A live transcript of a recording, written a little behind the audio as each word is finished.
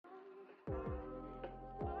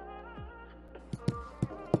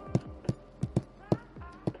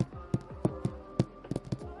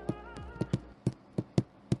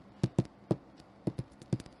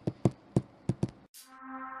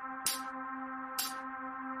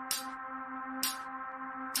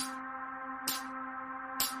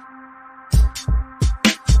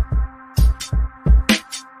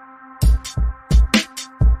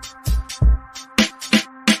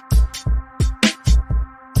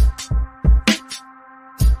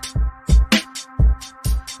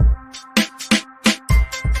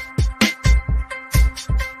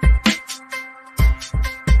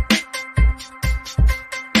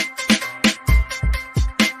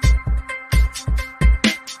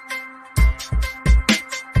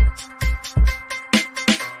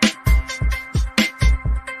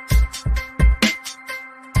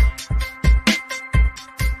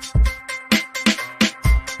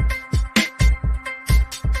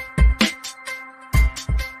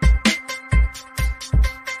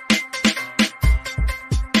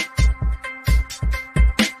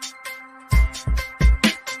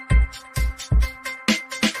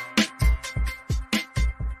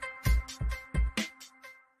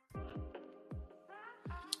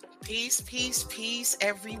Peace,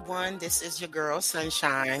 everyone. This is your girl,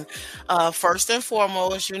 Sunshine. First and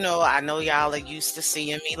foremost, I know y'all are used to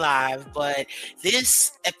seeing me live, but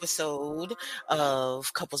this episode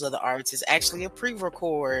of Couples of the Arts is actually a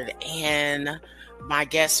pre-record, and my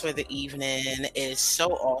guest for the evening is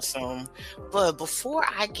so awesome. But before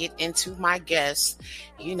I get into my guest,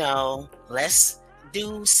 let's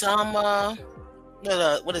do some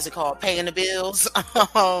what is it called? Paying the bills.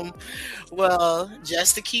 Well,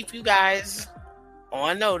 just to keep you guys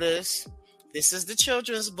on notice, this is the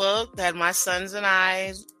children's book that my sons and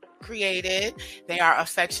I created. They are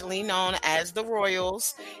affectionately known as the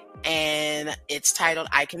Royals, and it's titled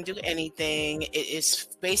I Can Do Anything. It is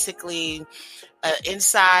basically an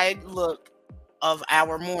inside look of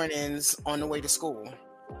our mornings on the way to school.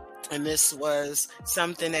 And this was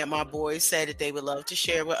something that my boys said that they would love to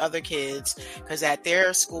share with other kids, because at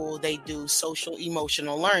their school, they do social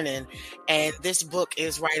emotional learning. And this book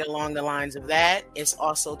is right along the lines of that. It's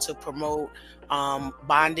also to promote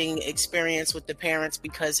bonding experience with the parents,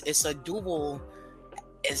 because it's dual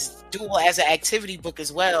as an activity book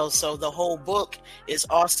as well. So the whole book is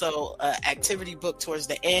also an activity book towards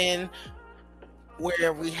the end,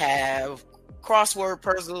 where we have crossword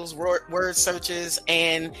puzzles, word searches,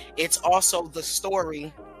 and it's also the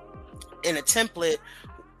story in a template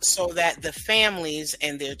so that the families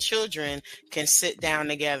and their children can sit down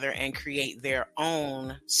together and create their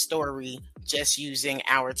own story just using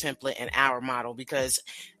our template and our model, because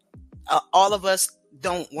all of us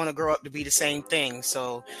don't want to grow up to be the same thing.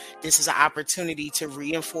 So this is an opportunity to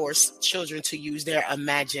reinforce children to use their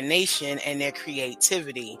imagination and their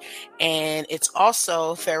creativity. And it's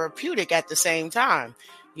also therapeutic at the same time.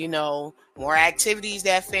 More activities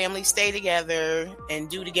that families stay together and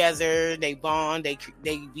do together. They bond,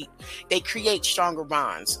 they create stronger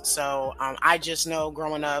bonds. So I just know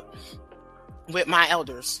growing up with my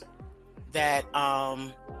elders that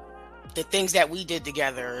the things that we did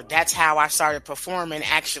together, that's how I started performing,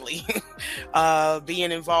 actually.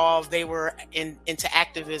 Being involved, they were into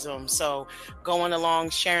activism. So going along,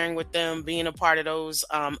 sharing with them, being a part of those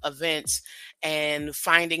events, and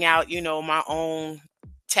finding out, my own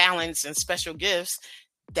talents and special gifts,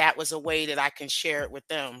 that was a way that I can share it with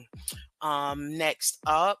them. Next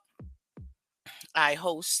up, I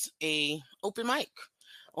host a open mic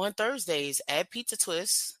on Thursdays at Pizza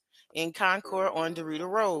Twist in Concord on Dorita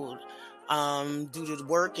Road. Due to the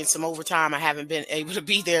work and some overtime, I haven't been able to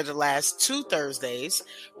be there the last 2 Thursdays,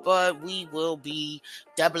 but we will be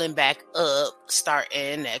doubling back up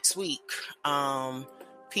starting next week.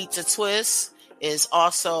 Pizza Twist is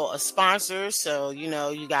also a sponsor, so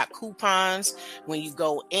you got coupons when you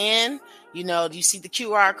go in. You see the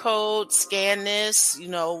QR code, scan this,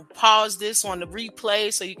 pause this on the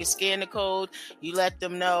replay so you can scan the code. You let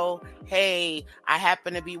them know, hey, I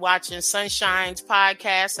happen to be watching Sunshine's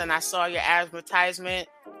podcast and I saw your advertisement.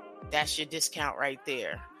 That's your discount right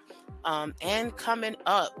there. And coming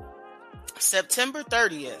up, September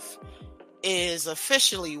 30th is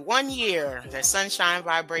officially 1 year that Sunshine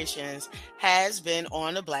Vibrations has been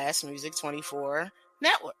on the Blast Music 24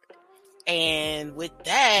 network. And with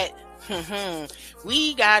that,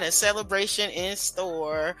 we got a celebration in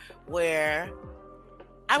store where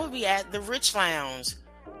I will be at the Rich Lounge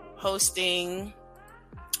hosting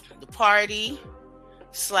the party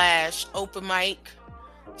 / open mic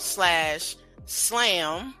 /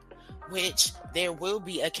 slam, which there will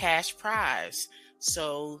be a cash prize.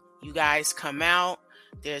 So you guys come out.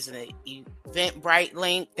 There's an Eventbrite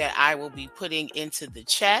link that I will be putting into the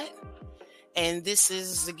chat. And this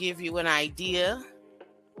is to give you an idea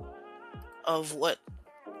of what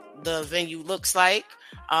the venue looks like.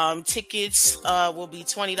 Tickets will be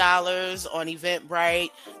 $20 on Eventbrite,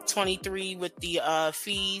 $23 with the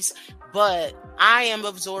fees. But I am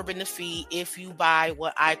absorbing the fee if you buy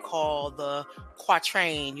what I call the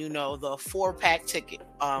quatrain, the 4-pack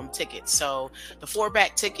tickets. So the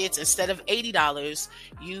 4-pack tickets, instead of $80,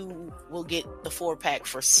 you will get the 4-pack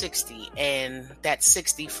for $60, and that's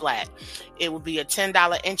 $60 flat. It will be a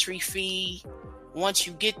 $10 entry fee. Once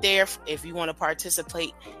you get there, if you want to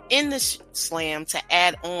participate in the slam, to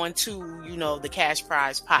add on to, the cash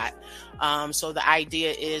prize pot. So the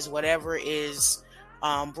idea is whatever is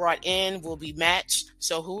brought in will be matched.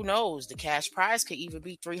 So who knows? The cash prize could even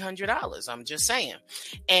be $300. I'm just saying.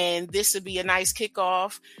 And this would be a nice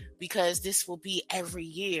kickoff, because this will be every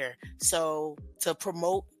year. So to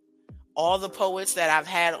promote All the poets that I've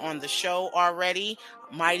had on the show already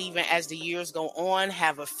might, even as the years go on,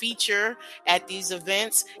 have a feature at these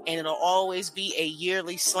events, and it'll always be a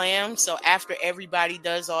yearly slam. So after everybody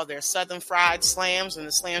does all their Southern Fried slams and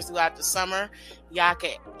the slams throughout the summer, y'all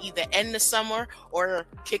can either end the summer or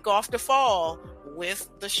kick off the fall with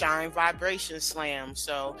the Shine Vibration Slam.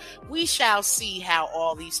 So we shall see how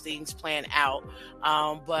all these things plan out.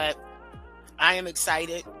 But I am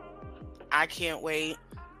excited. I can't wait.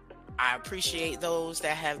 I appreciate those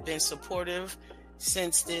that have been supportive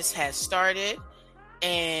since this has started.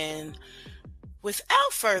 And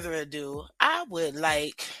without further ado, I would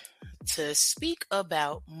like to speak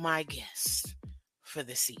about my guest for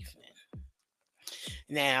this evening.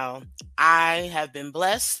 Now, I have been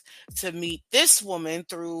blessed to meet this woman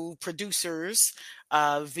through producers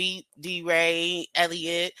V, D Ray,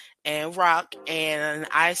 Elliot, and Rock, and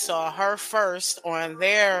I saw her first on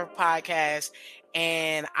their podcast,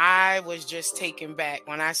 and I was just taken back.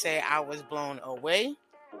 When I say I was blown away,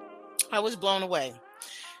 I was blown away.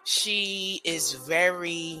 She is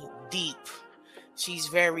very deep. She's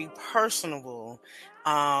very personable.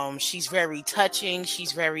 She's very touching.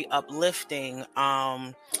 She's very uplifting.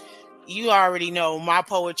 You already know my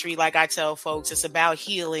poetry, like I tell folks, it's about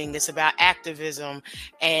healing, it's about activism,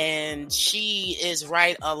 and she is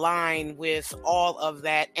right aligned with all of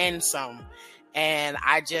that and some. And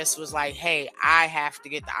I just was like, hey, I have to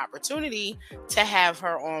get the opportunity to have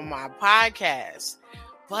her on my podcast.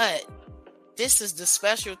 But this is the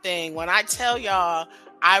special thing. When I tell y'all,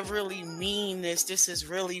 I really mean this. This is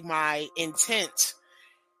really my intent.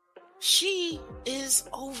 She is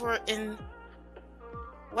over in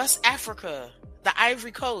West Africa, the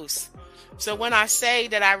Ivory Coast. So when I say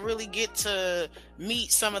that I really get to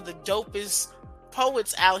meet some of the dopest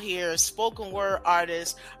poets out here, spoken word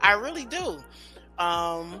artists, I really do.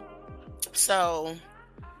 So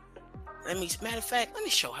matter of fact, let me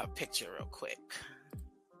show her picture real quick.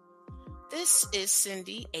 This is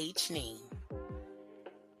Cindy Nene.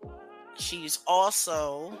 She's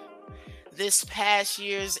also this past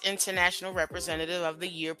year's International Representative of the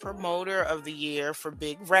Year, Promoter of the Year for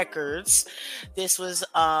Big Records. This was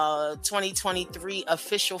 2023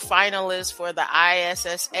 official finalist for the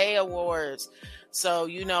ISSA Awards. So,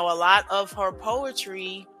 you know, a lot of her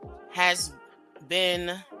poetry has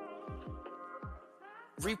been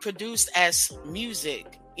reproduced as music,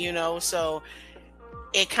 you know, so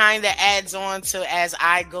it kind of adds on to, as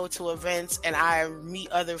I go to events and I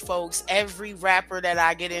meet other folks, every rapper that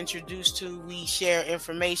I get introduced to, we share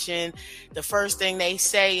information. The first thing they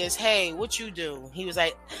say is, hey, what you do? He was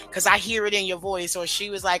like, because I hear it in your voice. Or she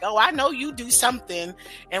was like, oh, I know you do something.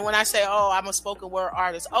 And when I say, oh, I'm a spoken word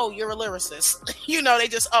artist, oh, you're a lyricist. You know, they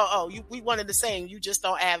just, we wanted the same. You just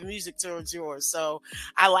don't have music towards yours. So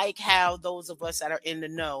I like how those of us that are in the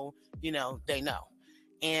know, you know, they know.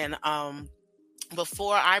 And,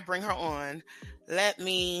 before I bring her on, let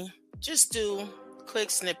me just do a quick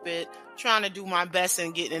snippet, trying to do my best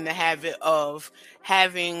and get in the habit of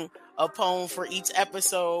having a poem for each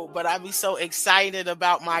episode, but I'd be so excited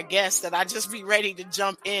about my guests that I just be ready to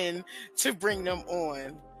jump in to bring them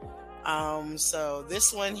on. So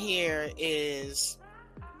this one here is: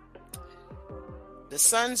 the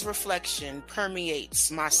sun's reflection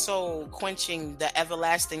permeates my soul, quenching the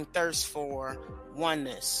everlasting thirst for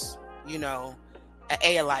oneness, you know,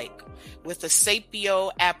 alike, with a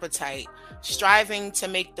sapio appetite, striving to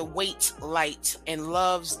make the weight light, and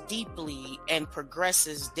loves deeply and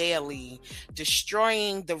progresses daily,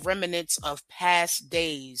 destroying the remnants of past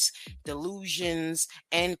days, delusions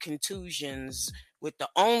and contusions, with the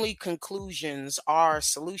only conclusions are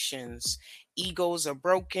solutions. Egos are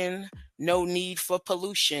broken, no need for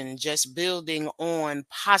pollution, just building on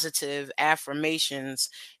positive affirmations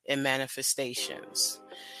and manifestations.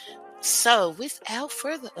 So, without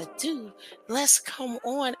further ado, let's come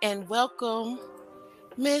on and welcome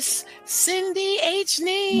Miss Cindy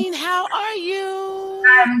Nene. How are you?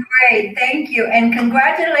 I'm great, thank you. And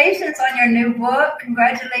congratulations on your new book.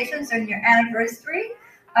 Congratulations on your anniversary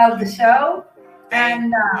of the show.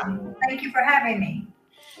 And thank you for having me.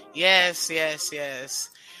 Yes.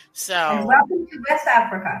 So, and welcome to West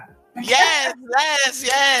Africa.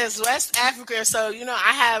 yes, West Africa. So, you know,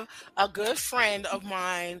 I have a good friend of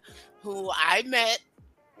mine who I met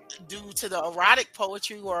due to the erotic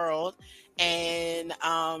poetry world, and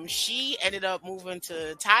she ended up moving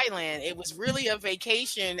to Thailand. It was really a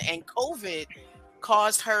vacation, and COVID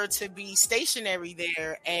caused her to be stationary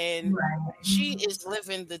there, and she is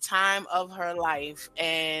living the time of her life,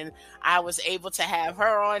 and I was able to have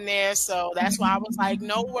her on there. So that's why I was like,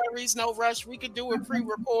 no worries, no rush, we could do a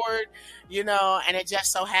pre-record, you know. And it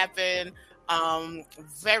just so happened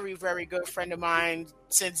Very, very good friend of mine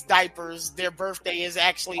since diapers. Their birthday is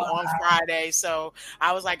actually on Friday. So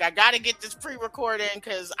I was like, I got to get this pre-recording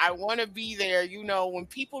because I want to be there. You know, when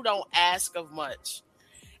people don't ask of much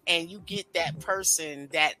and you get that person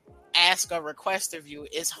that ask a request of you,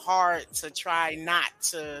 it's hard to try not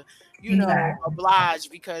to, you know, Exactly. oblige,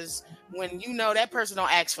 because when you know that person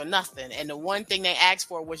don't ask for nothing and the one thing they asked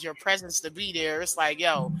for was your presence to be there, it's like,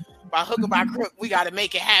 yo, by hook or by crook, we got to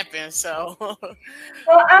make it happen. So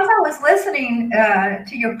Well, as I was listening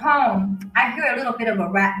to your poem, I hear a little bit of a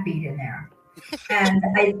rap beat in there. And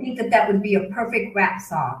I think that that would be a perfect rap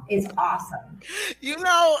song. It's awesome. you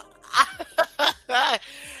know, and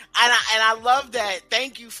I love that.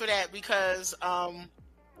 Thank you for that, because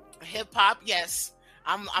hip hop, yes,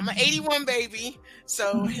 I'm an 81 baby,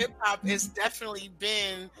 so hip hop has definitely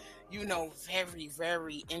been, you know, very,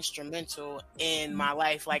 very instrumental in my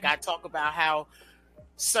life. Like, I talk about how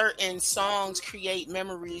certain songs create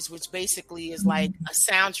memories, which basically is like a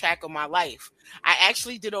soundtrack of my life. I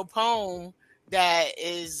actually did a poem that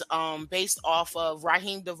is based off of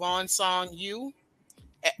Raheem Devon's song "You."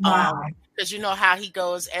 Wow. Because you know how he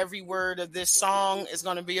goes, every word of this song is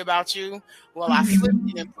going to be about you. Well, I flipped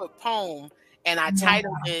it and Mhm. put poem, and I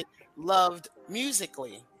titled Wow. it "Loved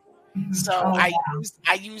Musically." Mhm. So Oh,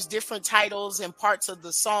 I used different titles and parts of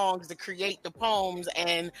the songs to create the poems,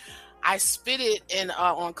 and I spit it in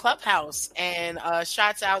on Clubhouse. And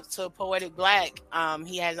shouts out to Poetic Black.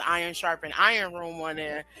 He has Iron Sharpen Iron Room on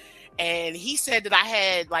there, and he said that I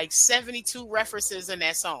had like 72 references in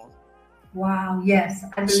that song. wow. Yes,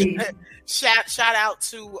 I believe. Shout out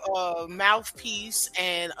to Mouthpiece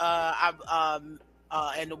and the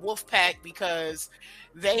Wolf Pack, because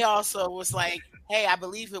they also was like, hey, I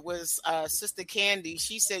believe it was Sister Candy.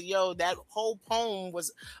 She said, yo, that whole poem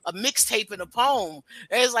was a mixtape in a poem.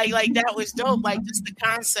 It's like that was dope, like just the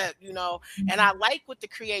concept, you know. And I like with the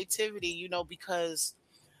creativity, you know, because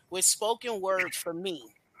with spoken word, for me,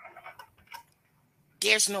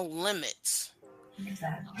 there's no limits. You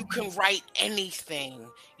Exactly. can write anything.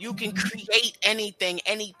 You can create anything,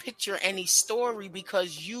 any picture, any story,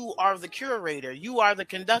 because you are the curator. You are the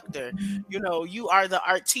conductor. You know, you are the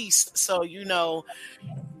artiste. So, you know,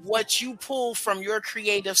 what you pull from your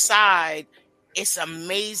creative side, it's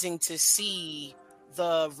amazing to see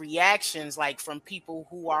the reactions, like from people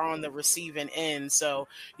who are on the receiving end. So,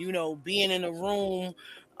 you know, being in a room,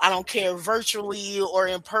 I don't care, virtually or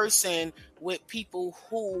in person, with people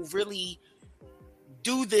who really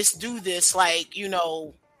do this, like, you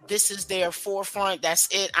know, this is their forefront, that's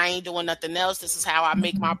it, I ain't doing nothing else, this is how I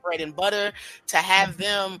make my bread and butter. To have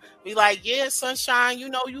them be like, yeah, Sunshine, you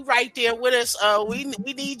know, you right there with us, we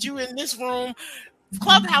need you in this room.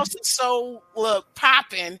 Clubhouse is so, look,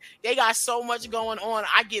 popping. They got so much going on.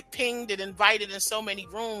 I get pinged and invited in so many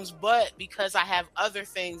rooms, but because I have other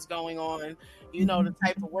things going on, you know, the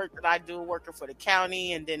type of work that I do, working for the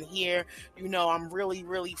county, and then here, you know, I'm really,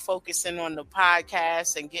 really focusing on the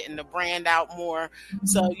podcast and getting the brand out more.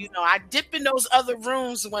 So, you know, I dip in those other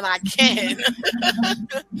rooms when I can.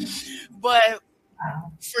 But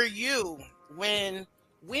Wow. for you, when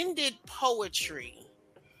did poetry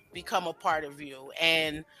become a part of you?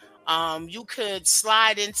 And you could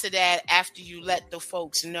slide into that after you let the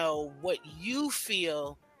folks know what you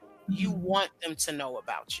feel you want them to know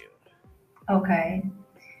about you. Okay.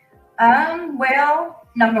 Well,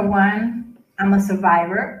 number one, I'm a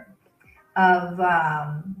survivor of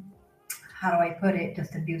how do I put it?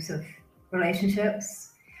 Just abusive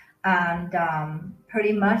relationships, and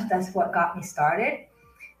pretty much that's what got me started.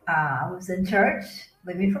 I was in church,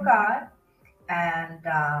 living for God, and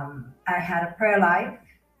I had a prayer life.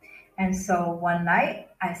 And so one night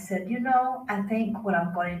I said, you know, I think what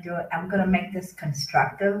I'm going to do, I'm going to make this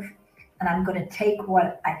constructive, and I'm going to take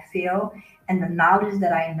what I feel and the knowledge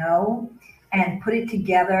that I know and put it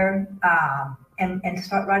together, and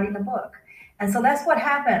start writing the book. And so that's what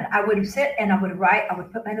happened. I would sit and I would write. I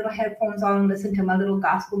would put my little headphones on, listen to my little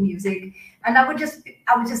gospel music, and I was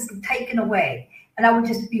just taken away, and I would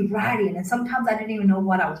just be writing. And sometimes I didn't even know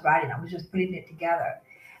what I was writing. I was just putting it together.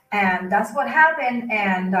 And that's what happened.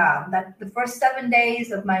 And that the first 7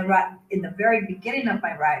 days of in the very beginning of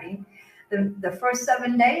my writing, the first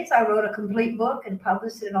 7 days, I wrote a complete book and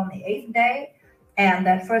published it on the eighth day. And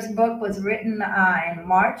that first book was written in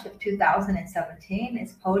March of 2017.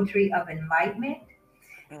 It's Poetry of Enlightenment.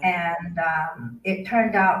 And it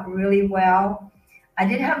turned out really well. I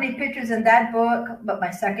didn't have any pictures in that book, but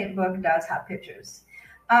my second book does have pictures.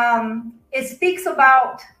 It speaks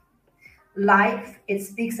about life. It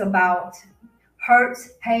speaks about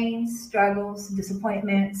hurts, pains, struggles,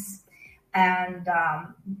 disappointments, and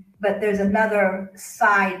but there's another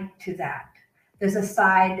side to that. There's a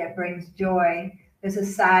side that brings joy. There's a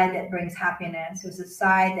side that brings happiness. There's a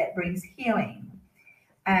side that brings healing.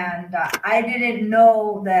 And I didn't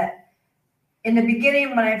know that in the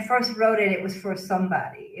beginning, when I first wrote it, it was for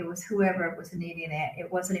somebody. It was whoever was needing it.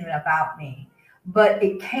 It wasn't even about me, but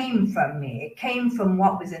it came from me. It came from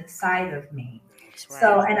what was inside of me. Right.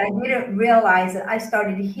 So, and I didn't realize that I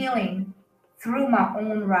started healing through my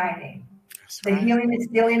own writing. The healing is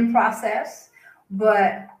still in process,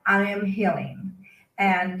 but I am healing,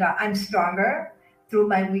 and I'm stronger through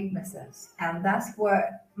my weaknesses. And that's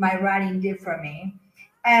what my writing did for me.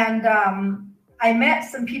 And I met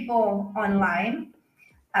some people online,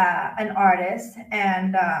 an artist,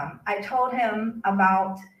 and I told him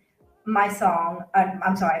about my song,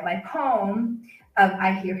 my poem of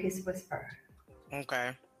I Hear His Whisper.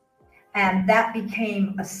 Okay. And that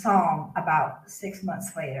became a song about 6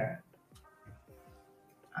 months later.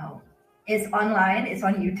 Oh, it's online. It's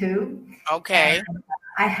on YouTube. Okay. And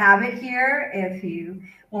I have it here.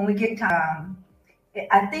 When we get time,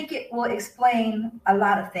 I think it will explain a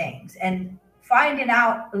lot of things. And finding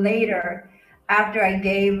out later, after I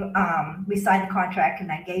we signed the contract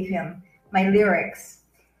and I gave him my lyrics,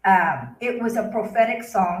 it was a prophetic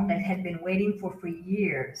song that had been waiting for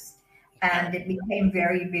years, and it became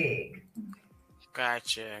very big.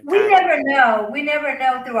 Gotcha. We never know. We never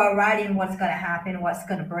know through our writing what's going to happen, what's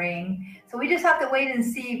going to bring. So we just have to wait and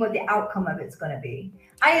see what the outcome of it's going to be.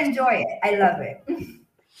 I enjoy it. I love it.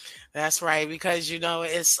 That's right, because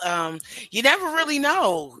it's you never really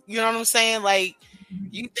know. You know what I'm saying? Like,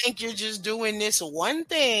 you think you're just doing this one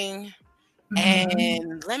thing,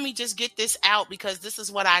 and let me just get this out because this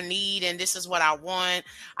is what I need and this is what I want.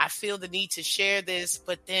 I feel the need to share this,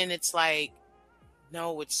 but then it's like,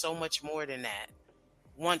 no, it's so much more than that.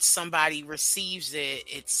 Once somebody receives it,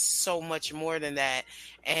 it's so much more than that.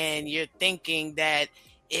 And you're thinking that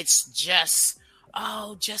it's just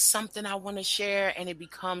something I want to share, and it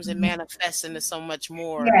becomes and manifests into so much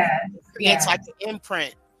more. Yes, It's like an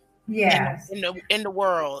imprint. Yes. In the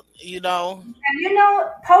world, And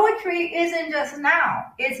poetry isn't just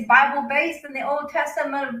now. It's Bible based. In the Old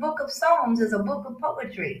Testament, book of Psalms is a book of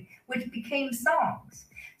poetry, which became songs.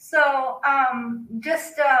 So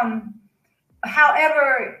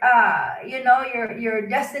however your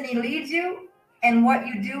destiny leads you, and what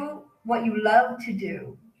you do, what you love to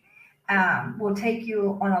do, will take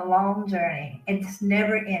you on a long journey. It's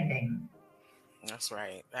never ending. That's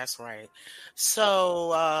right. That's right.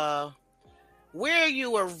 So, where are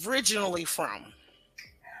you originally from?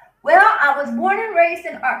 Well, I was born and raised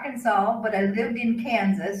in Arkansas, but I lived in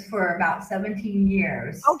Kansas for about 17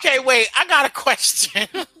 years. Okay, wait. I got a question.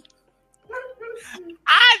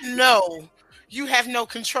 I know you have no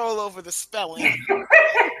control over the spelling. And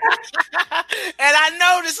I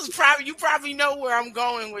know you probably know where I'm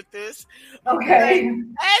going with this. Okay.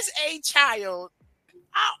 As a child,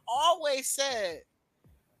 I always said,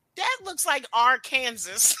 that looks like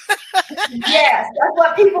Arkansas. Yes, that's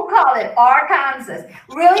what people call it, Arkansas.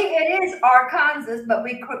 Really, it is Arkansas, but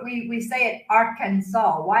we say it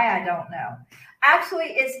Arkansas. Why, I don't know. Actually,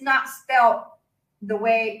 it's not spelled the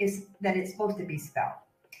way that it's supposed to be spelled.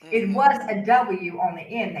 It was a W on the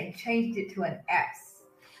end. They changed it to an S.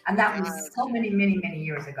 And that was so many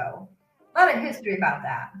years ago. A lot of history about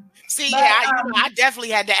that. See, I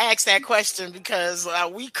definitely had to ask that question because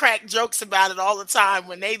we crack jokes about it all the time.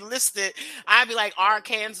 When they list it, I'd be like,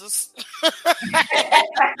 Arkansas.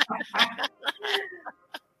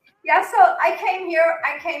 Yeah, so I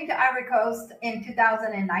came to Ivory Coast in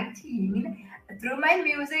 2019. Through my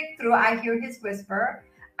music, through I Hear His Whisper,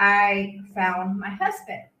 I found my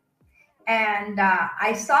husband. And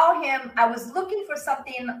I saw him. I was looking for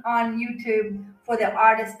something on YouTube for the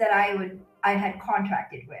artist that I had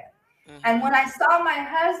contracted with. And when I saw my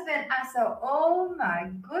husband, I said, "Oh my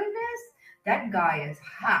goodness, that guy is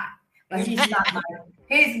hot." But he's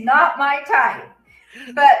not my type.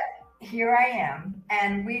 But here I am,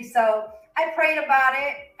 and so I prayed about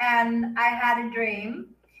it, and I had a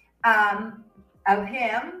dream of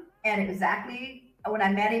him, and when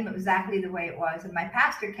I met him, it was exactly the way it was. And my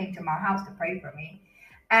pastor came to my house to pray for me.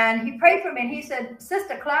 And he prayed for me. And he said,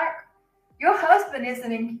 "Sister Clark, your husband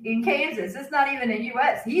isn't in Kansas. It's not even in the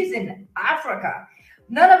U.S. He's in Africa."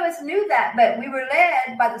 None of us knew that, but we were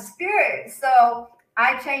led by the Spirit. So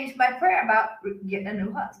I changed my prayer about getting a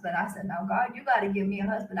new husband. I said, "No, God, you got to give me a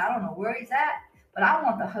husband. I don't know where he's at, but I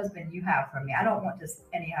want the husband you have for me. I don't want just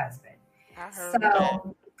any husband."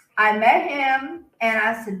 So I met him, and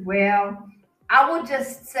I said, "Well, I will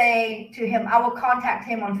just say to him, I will contact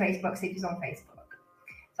him on Facebook, see if he's on Facebook."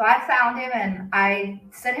 So I found him, and I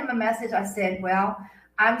sent him a message. I said, "Well,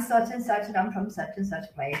 I'm such and such, and I'm from such and such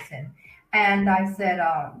place, and And I said,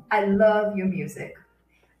 I love your music.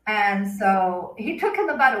 And so he took him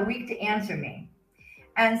about a week to answer me.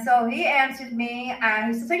 And so he answered me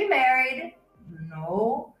and he said, "Are you married?"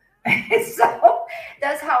 No. So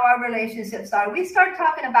that's how our relationship started. We started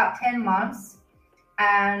talking about 10 months.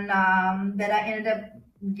 And then I ended up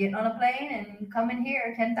getting on a plane and coming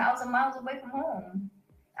here 10,000 miles away from home.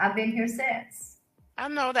 I've been here since. I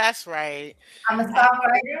know that's right. I'm a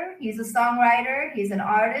songwriter. He's a songwriter. He's an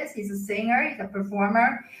artist. He's a singer. He's a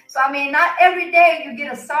performer. So I mean, not every day you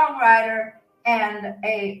get a songwriter and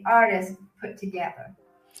a artist put together.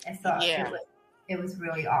 And so Yeah. it was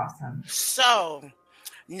really awesome. So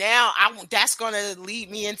now that's going to lead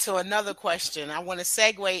me into another question. I want to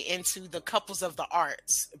segue into the couples of the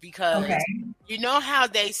arts because Okay. you know how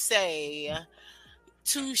they say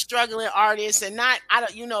two struggling artists, and not I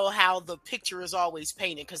don't you know how the picture is always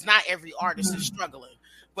painted because not every artist is struggling,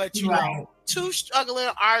 but Right. two struggling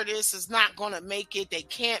artists is not going to make it. They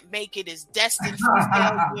can't make it. Is destined for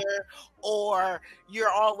failure, or you're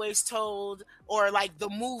always told, or like the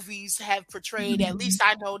movies have portrayed. At least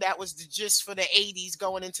I know that was the gist for the 80s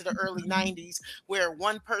going into the early 90s, where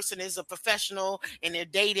one person is a professional and they're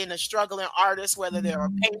dating a struggling artist, whether they're a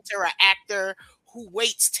painter, an actor who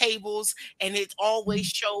waits tables, and it always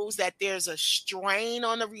shows that there's a strain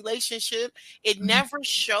on the relationship. It never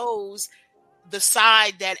shows the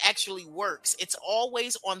side that actually works. It's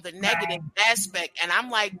always on the negative aspect. And I'm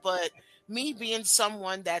like, but me being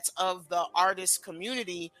someone that's of the artist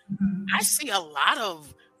community, I see a lot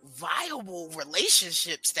of viable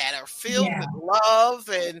relationships that are filled Yeah. with love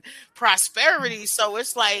and prosperity. So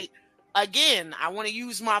it's like, again, I want to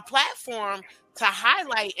use my platform to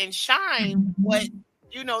highlight and shine what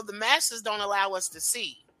the masses don't allow us to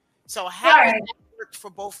see. So how has Right. that worked for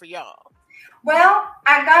both of y'all? Well,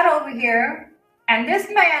 I got over here, and this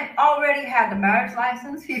man already had the marriage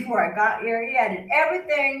license before I got here. He had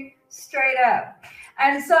everything straight up.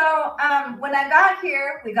 And so when I got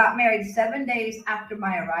here, we got married 7 days after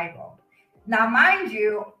my arrival. Now, mind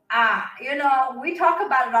you, we talk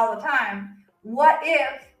about it all the time. What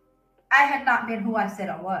if I had not been who I said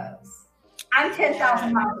I was? I'm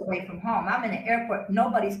 10,000 miles away from home. I'm in an airport.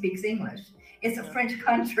 Nobody speaks English. It's a French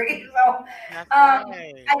country. So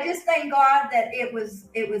I just thank God that it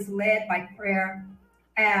was led by prayer,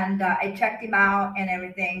 and I checked him out and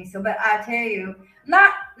everything. So, but I tell you,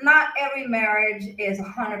 not every marriage is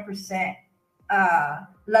 100%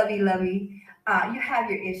 lovey. You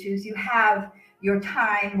have your issues. You have your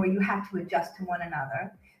time where you have to adjust to one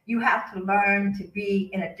another. You have to learn to be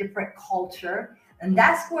in a different culture. And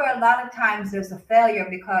that's where a lot of times there's a failure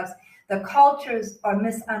because the cultures are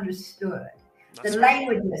misunderstood. The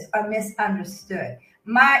languages are misunderstood.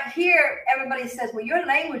 Here, everybody says, well, your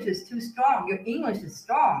language is too strong. Your English is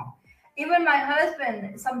strong. Even my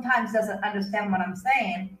husband sometimes doesn't understand what I'm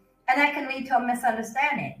saying, and that can lead to a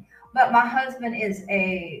misunderstanding. But my husband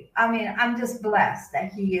I'm just blessed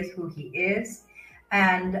that he is who he is,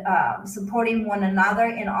 and supporting one another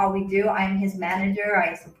in all we do. I'm his manager.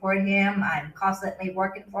 I support him. I'm constantly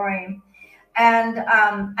working for him. And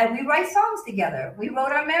we write songs together. We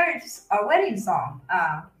wrote our wedding song,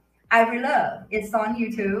 I Love. It's on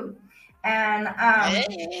YouTube. And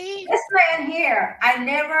this man here, I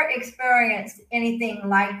never experienced anything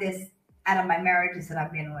like this out of my marriages that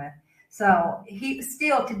I've been with. So he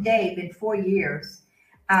still today, been 4 years,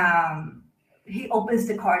 he opens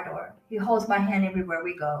the car door. He holds my hand everywhere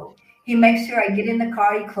we go. He makes sure I get in the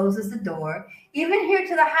car. He closes the door. Even here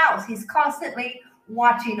to the house, he's constantly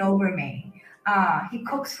watching over me. He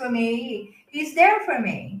cooks for me. He's there for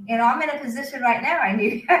me. I'm in a position right now I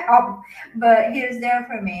need help, but he is there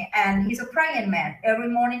for me. And he's a praying man. Every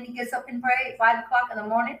morning he gets up and prays at 5 o'clock in the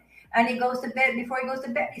morning, and he goes to bed. Before he goes to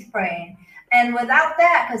bed, he's praying. And without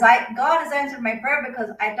that, because God has answered my prayer, because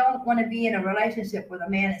I don't want to be in a relationship where the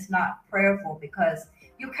man is not prayerful, because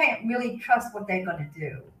you can't really trust what they're going to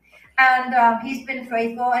do. And he's been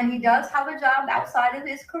faithful, and he does have a job outside of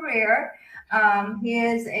his career. He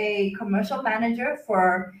is a commercial manager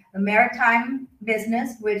for the maritime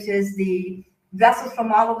business, which is the vessels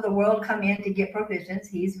from all over the world come in to get provisions.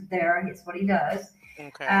 He's there. It's what he does.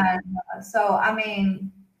 Okay. And so,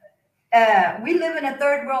 we live in a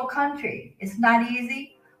third world country. It's not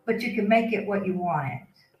easy, but you can make it what you want it.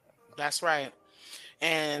 That's right.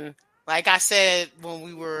 And like I said, when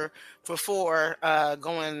we were before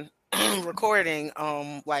going recording,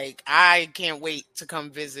 like I can't wait to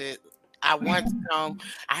come visit. I want to come.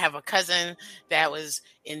 I have a cousin that was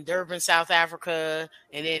in Durban, South Africa,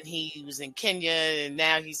 and then he was in Kenya, and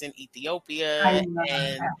now he's in Ethiopia.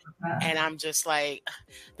 And I'm just like,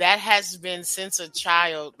 that has been since a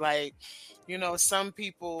child. Like, some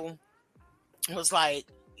people was like,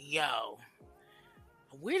 yo,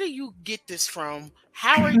 where do you get this from?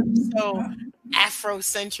 How are you so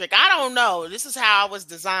Afrocentric? I don't know. This is how I was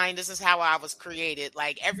designed. This is how I was created.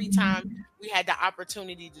 Like every time we had the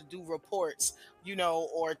opportunity to do reports,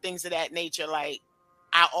 or things of that nature, like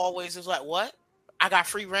I always was like, what? I got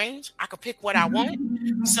free range. I could pick what I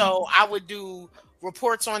want. So I would do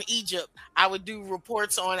reports on Egypt. I would do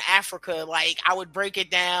reports on Africa. Like I would break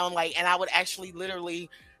it down, like, and I would actually literally,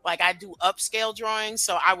 like, I do upscale drawings.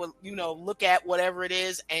 So I would, look at whatever it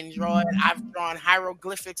is and draw it. I've drawn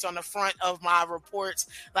hieroglyphics on the front of my reports.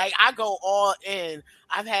 Like I go all in.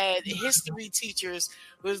 I've had history teachers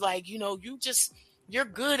who was like, you're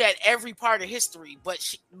good at every part of history, but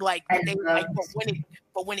they were like,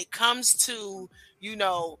 but when it comes to,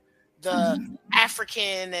 the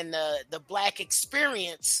African and the Black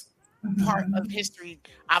experience part of history,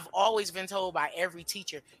 I've always been told by every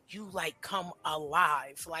teacher, you like come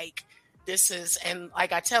alive. Like this is, and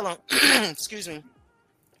like I tell them, excuse me,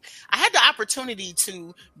 I had the opportunity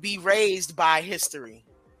to be raised by history,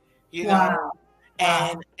 Wow.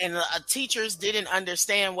 and teachers didn't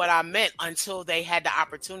understand what I meant until they had the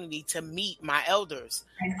opportunity to meet my elders.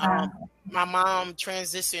 Exactly. My mom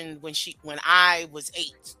transitioned when I was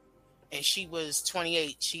 8. And she was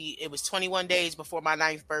 28. It was 21 days before my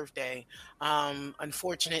 9th birthday.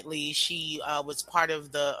 Unfortunately, she was part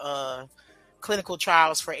of the clinical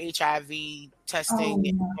trials for HIV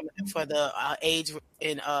testing for the AIDS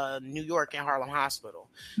in New York in Harlem Hospital.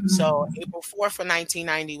 So April 4th of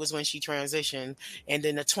 1990 was when she transitioned. And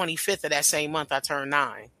then the 25th of that same month, I turned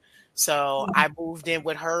 9. So I moved in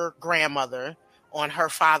with her grandmother on her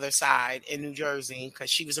father's side in New Jersey, because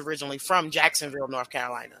she was originally from Jacksonville, North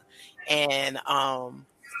Carolina. And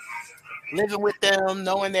living with them,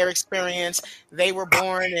 knowing their experience. They were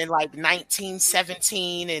born in like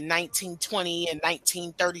 1917 and 1920 and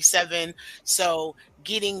 1937. So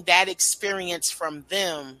getting that experience from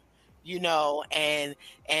them, and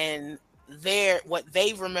what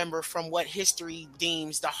they remember from what history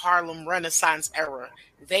deems the Harlem Renaissance era.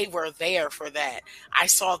 They were there for that. I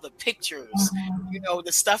saw the pictures,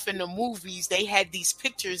 the stuff in the movies. They had these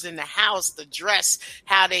pictures in the house, the dress,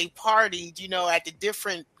 how they partied, at the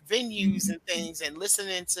different venues and things, and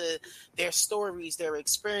listening to their stories, their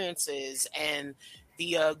experiences, and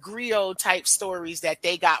the griot type stories that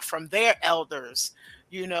they got from their elders,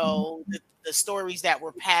 the stories that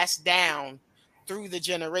were passed down through the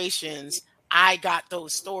generations. I got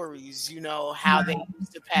those stories, how they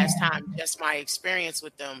used to pass time, just my experience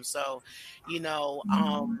with them. So,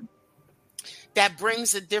 that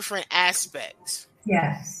brings a different aspect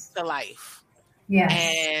to life.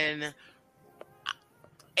 And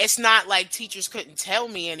it's not like teachers couldn't tell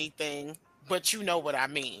me anything, but you know what I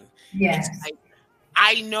mean. It's like,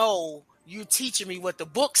 I know you teaching me what the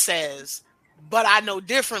book says, but I know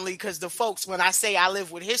differently, because the folks, when I say I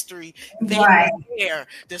live with history, they were there.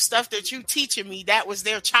 The stuff that you teaching me, that was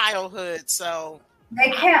their childhood. So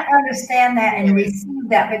they can't understand that and receive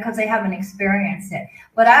that because they haven't experienced it.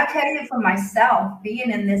 But I tell you, for myself,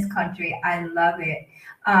 being in this country, I love it.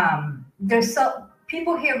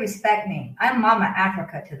 People here respect me. I'm Mama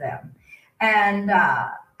Africa to them. And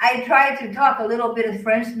I try to talk a little bit of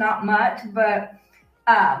French, not much, but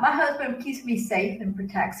my husband keeps me safe and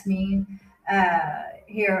protects me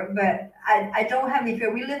here. But I don't have any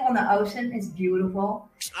fear. We live on the ocean. It's beautiful.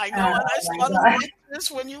 I know. And I saw the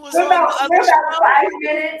pictures when you was we're on the other about show. 5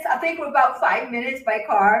 minutes. I think we're about 5 minutes by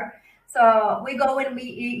car. So we go and we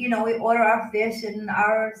eat, we order our fish and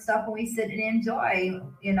our stuff, and we sit and enjoy,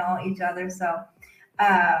 each other. So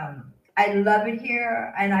I love it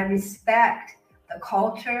here, and I respect the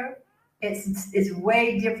culture. It's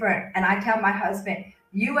way different. And I tell my husband,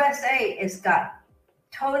 USA has got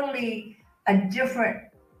totally a different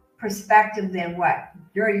perspective than what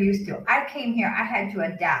you're used to. I came here, I had to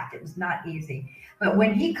adapt. It was not easy. But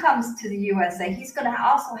when he comes to the USA, he's going to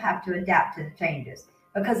also have to adapt to the changes,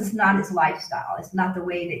 because it's not his lifestyle. It's not the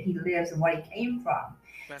way that he lives and what he came from.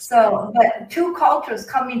 But two cultures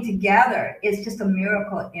coming together is just a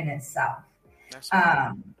miracle in itself.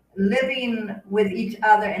 Living with each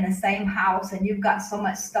other in the same house, and you've got so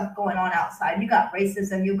much stuff going on outside. You got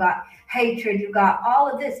racism, you got hatred, you got all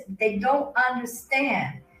of this. They don't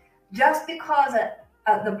understand. Just because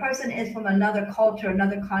the person is from another culture,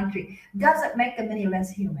 another country, doesn't make them any less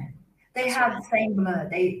human. They have the same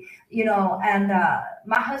blood. And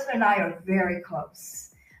my husband and I are very close.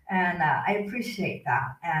 And I appreciate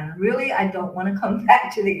that. And really, I don't want to come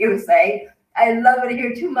back to the USA. I love it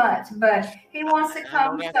here too much. But he wants to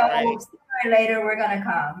come, so sooner or later we're going to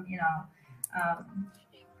come,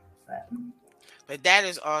 But that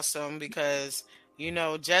is awesome, because You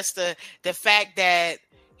know, just the fact that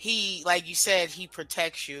he, like you said, he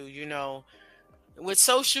protects you. You know, with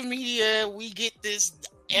social media, we get this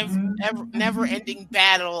never-ending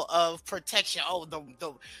battle of protection. Oh,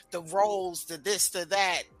 the roles, the this, the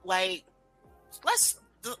that. Like,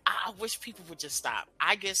 I wish people would just stop.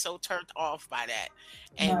 I get so turned off by that,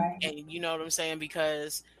 and you know what I'm saying,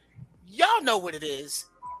 because y'all know what it is.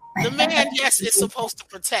 The man, yes, is supposed to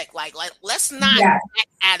protect. Like let's not back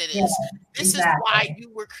out of this. This is why you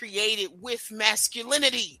were created with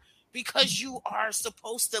masculinity, because you are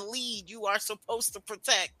supposed to lead. You are supposed to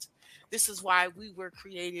protect. This is why we were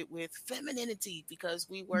created with femininity, because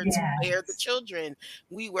we were to bear the children.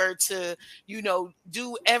 We were to, you know,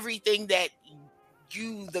 do everything that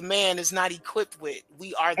you, the man, is not equipped with.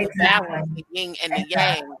 We are the balance, the yin and the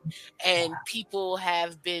yang. And people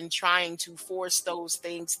have been trying to force those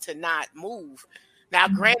things to not move. Now,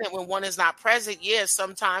 granted, when one is not present, yes,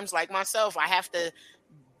 sometimes, like myself, I have to,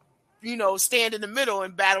 you know, stand in the middle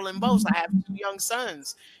and battle in both. I have 2 young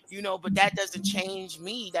sons, you know, but that doesn't change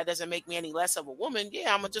me. That doesn't make me any less of a woman.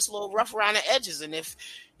 Yeah, I'm just a little rough around the edges. And if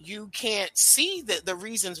you can't see the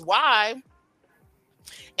reasons why,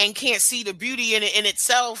 and can't see the beauty in it in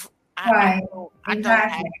itself, I don't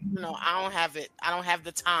have it. You know, I don't have it. I don't have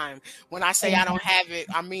the time. When I say I don't have it,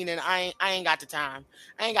 I mean, and I ain't got the time.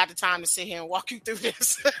 I ain't got the time to sit here and walk you through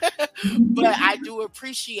this. But I do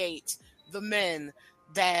appreciate the men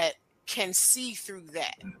that can see through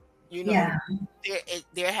that. You know,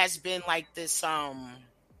 there has been like this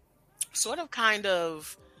sort of kind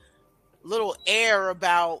of little air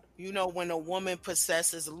about, you know, when a woman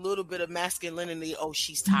possesses a little bit of masculinity, oh,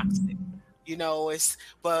 she's toxic. You know,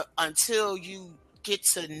 but until you get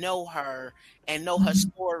to know her and know her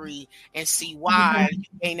story and see why you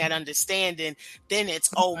gain that understanding, then it's,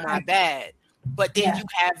 oh, my bad. But then you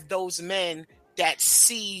have those men that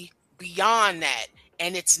see beyond that,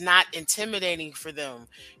 and it's not intimidating for them,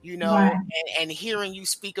 you know, and hearing you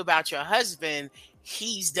speak about your husband,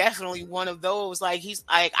 he's definitely one of those. Like, he's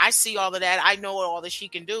like, I see all of that. I know all that she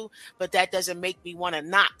can do, but that doesn't make me want to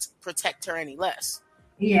not protect her any less.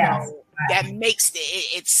 That makes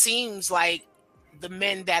it seems like the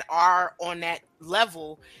men that are on that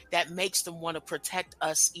level, that makes them want to protect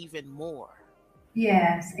us even more.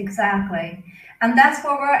 Yes, exactly. And that's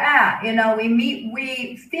where we're at. You know,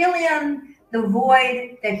 we fill in the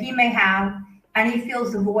void that he may have, and he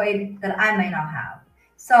fills the void that I may not have.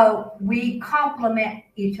 So we complement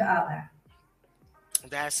each other.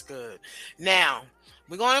 That's good. Now,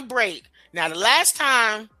 we're going to break. Now, the last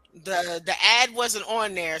time the ad wasn't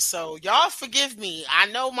on there, so y'all forgive me. I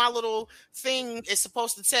know my little thing is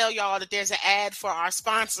supposed to tell y'all that there's an ad for our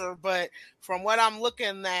sponsor, but from what I'm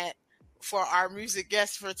looking at for our music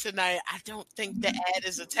guest for tonight, I don't think the ad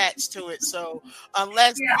is attached to it. So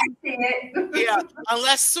unless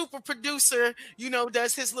unless super producer, you know,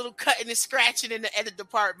 does his little cutting and scratching in the edit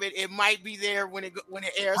department, it might be there when it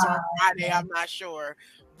airs on Friday. I'm not sure.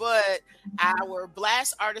 But our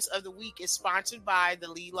Blast Artist of the Week is sponsored by the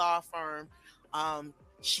Lee Law Firm.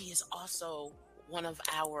 She is also one of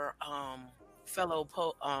our fellow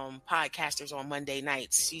podcasters on Monday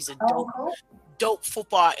nights. She's a dope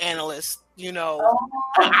football analyst. You know,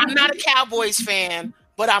 I'm not a Cowboys fan,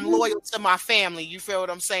 but I'm loyal to my family. You feel what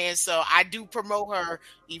I'm saying? So I do promote her,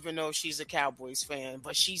 even though she's a Cowboys fan,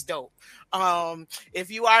 but she's dope. If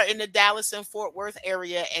you are in the Dallas and Fort Worth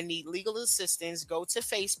area and need legal assistance, go to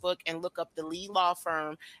Facebook and look up the Lee Law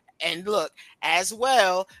Firm. And look, as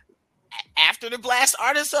well, after the Blast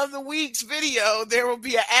Artist of the Week's video, there will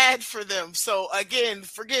be an ad for them. So again,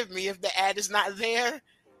 forgive me if the ad is not there.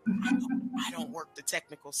 I don't work the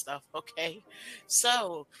technical stuff, okay?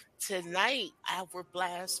 So tonight, our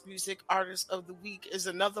Blast Music Artist of the Week is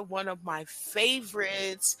another one of my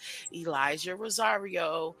favorites, Elijah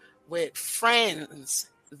Rosario, with Friends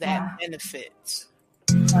That Benefit.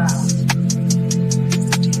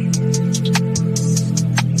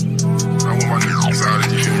 I want my niggas out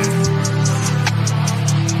of here.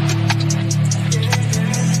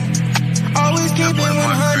 Always keep it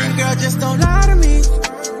 100, girl, just don't lie to me.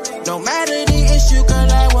 No matter the issue,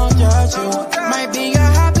 girl, I won't judge you. Might be a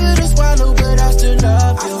hot pill to swallow, but I still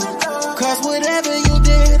love you. Cause whatever you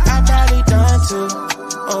did, I probably done too.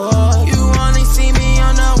 Oh, you only see me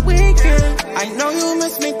on the weekend. I know you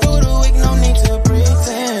miss me through the week, no need to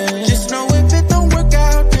pretend. Just know if it don't work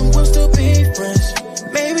out, then we'll still be friends.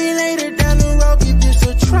 Maybe later down the road, give this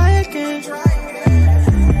a try again.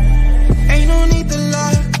 Ain't no need to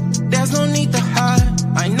lie, there's no need to hide.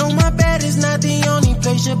 I know my bed is not the only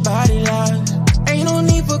place your body lies. Ain't no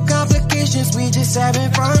need for complications, we just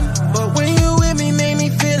having fun. But when you with me, make me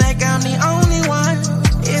feel like I'm the only one.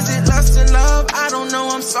 Is it love? us to love, I don't know,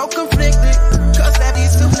 I'm so conflicted. Cause that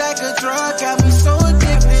used to like a drug, got me so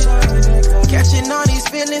addicted. Catching all these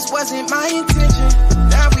feelings wasn't my intention.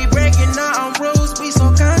 Now we breaking our own rules, we so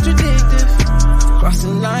contradictive.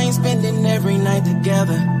 Crossing lines, spending every night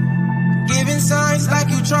together. Giving signs like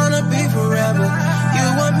you tryna be forever. You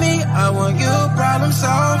want me, I want you, problem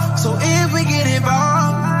solved. So if we get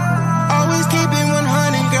involved, always keep it 100,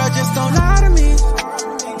 girl, just don't lie to me.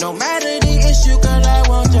 No matter the issue, girl, I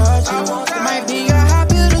won't judge you. Might be a hot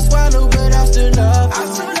pill to swallow, but I still love you.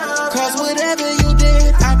 Cause whatever you did,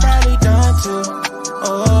 I probably done too.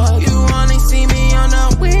 Oh, you only see me on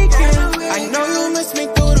the weekend. I know you miss me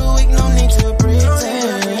through the week, no need to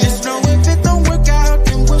pretend. Just know if it don't work out,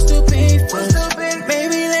 then we'll still be friends.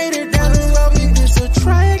 Maybe later down the road, we can still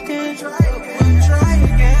try again. Try again.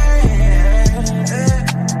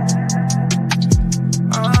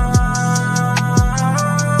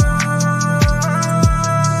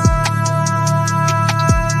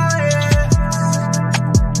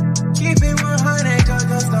 Keep it 100, girl,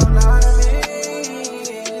 just don't lie to me.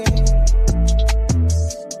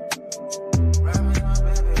 Ride with my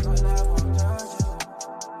baby, girl, I won't judge you.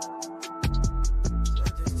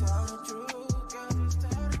 Just tell the truth, girl, just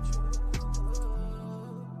tell the truth.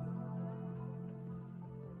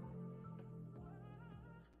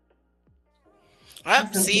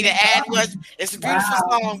 Up, see, the ad was, it's a beautiful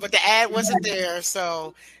song, but the ad wasn't there.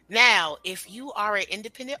 So now, if you are an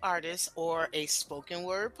independent artist or a spoken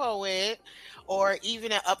word poet or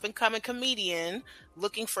even an up and coming comedian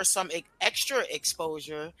looking for some extra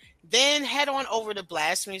exposure, then head on over to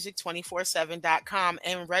blastmusic247.com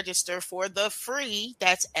and register for the free,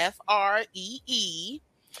 that's FREE.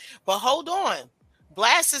 But hold on.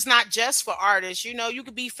 Blast is not just for artists. You know, you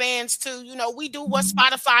could be fans too. You know, we do what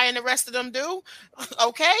Spotify and the rest of them do.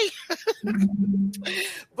 Okay.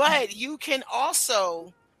 But you can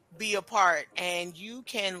also be a part and you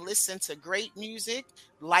can listen to great music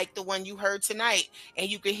like the one you heard tonight, and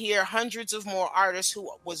you can hear hundreds of more artists who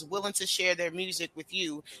was willing to share their music with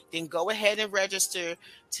you. Then go ahead and register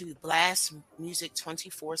to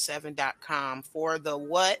blastmusic247.com for the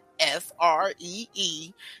what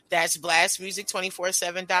FREE. That's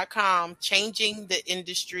blastmusic247.com, changing the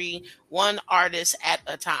industry one artist at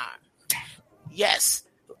a time. Yes,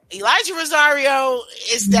 Elijah Rosario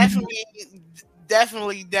is definitely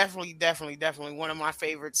one of my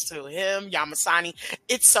favorites too. Him, Yamasani,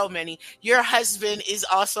 it's so many. Your husband is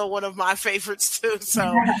also one of my favorites too.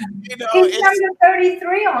 So, you know, he's number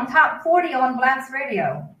 33 on top 40 on Blast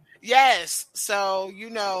Radio. Yes. So, you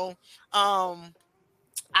know, I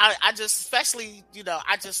just, especially, you know,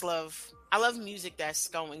 I love music that's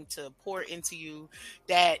going to pour into you,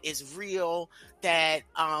 that is real, that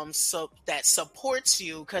that supports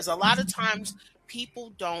you, because a lot of times people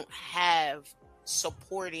don't have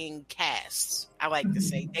supporting casts. I like to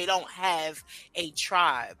say they don't have a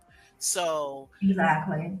tribe. So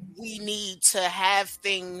exactly, we need to have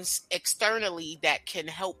things externally that can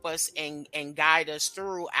help us and guide us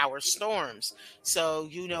through our storms. So,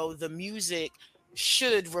 you know, the music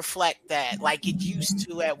should reflect that, like it used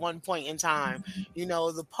to at one point in time. You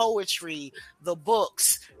know, the poetry, the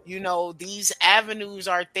books, you know, these avenues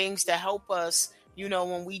are things that help us, you know,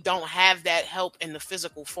 when we don't have that help in the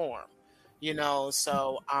physical form, you know.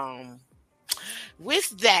 So with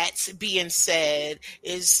that being said,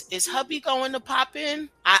 is hubby going to pop in?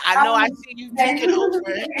 I know I see you taking over.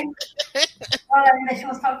 She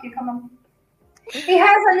wants to talk to you. Come on. He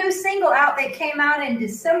has a new single out that came out in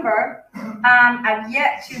December. I've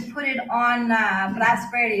yet to put it on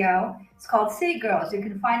Blast Radio. It's called City Girls. You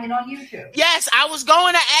can find it on YouTube. Yes, I was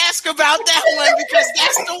going to ask about that one because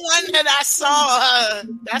that's the one that I saw.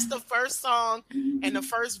 That's the first song and the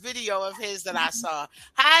first video of his that I saw.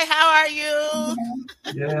 Hi, how are you?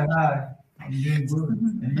 Yeah, hi. I'm doing good.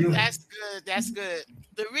 And you? That's good. That's good.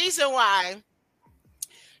 The reason why,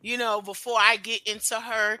 you know, before I get into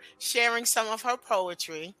her sharing some of her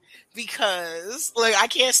poetry, because like I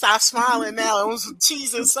can't stop smiling now. It was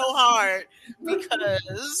cheesing so hard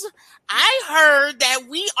because I heard that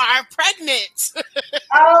we are pregnant.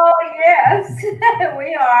 Oh yes,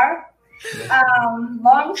 we are.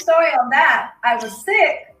 Long story on that. I was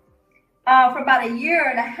sick for about a year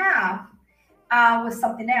and a half with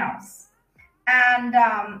something else, and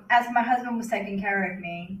as my husband was taking care of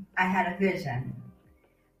me, I had a vision.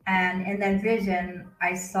 And in that vision,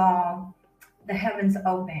 I saw the heavens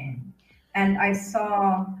open, and I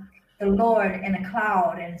saw the Lord in a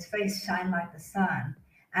cloud, and his face shine like the sun.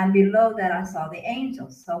 And below that, I saw the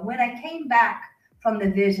angels. So when I came back from the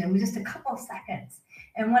vision, it was just a couple of seconds.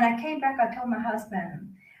 And when I came back, I told my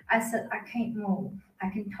husband, I said, I can't move. I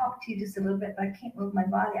can talk to you just a little bit, but I can't move my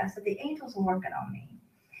body. I said, the angels are working on me.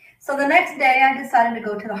 So the next day I decided to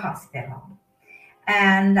go to the hospital.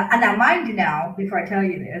 And now, mind you now, before I tell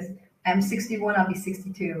you this, I'm 61, I'll be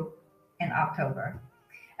 62 in October.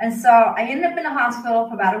 And so I ended up in the hospital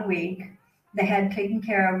for about a week. They had taken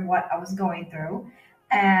care of what I was going through.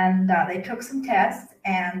 And they took some tests,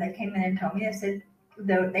 and they came in and told me, they said,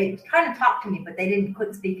 they tried to talk to me, but they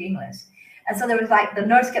couldn't speak English. And so there was like, the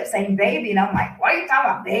nurse kept saying baby, and I'm like, why are you talking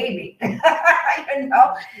about baby? You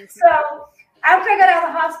know? So after I got out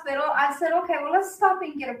of the hospital, I said, okay, well, let's stop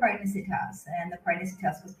and get a pregnancy test. And the pregnancy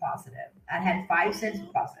test was positive. I had 5 cents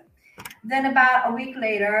positive. Then about a week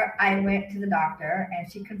later, I went to the doctor,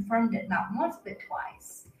 and she confirmed it not once, but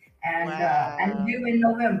twice. And Wow. I'm due in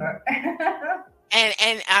November.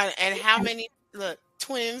 And how many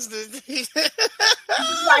twins? My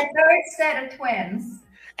third set of twins.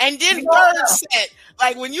 And then third set,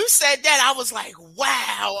 like when you said that, I was like,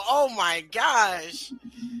 wow, oh my gosh.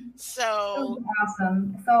 So it was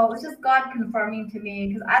awesome. So it was just God confirming to me,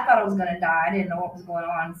 because I thought I was going to die. I didn't know what was going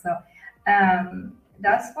on. So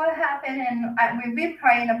that's what happened. And we've been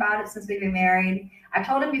praying about it since we've been married. I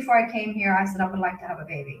told him before I came here, I said I would like to have a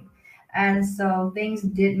baby. And so things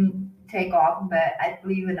didn't take off, but I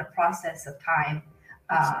believe in the process of time,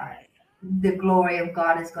 the glory of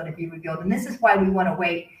God is going to be revealed. And this is why we want to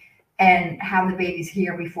wait and have the babies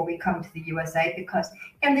here before we come to the USA, because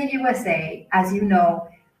in the USA, as you know,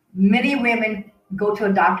 many women go to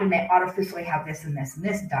a doctor and they artificially have this and this and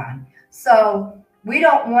this done. So we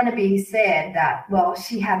don't want to be said that, well,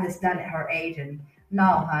 she had this done at her age. And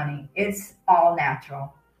no, honey, it's all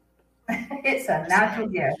natural. It's a natural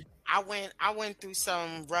gift. I went through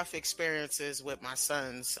some rough experiences with my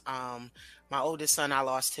sons. My oldest son, I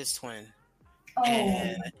lost his twin. Oh.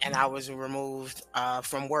 And I was removed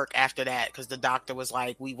from work after that, because the doctor was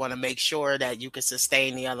like, we want to make sure that you can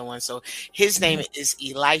sustain the other one. So his name is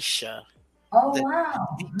Elisha. Oh,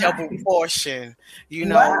 wow. The double portion. You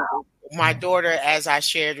know, wow. My daughter, as I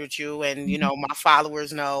shared with you, and, you know, my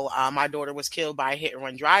followers know, my daughter was killed by a hit and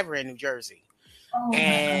run driver in New Jersey. Oh,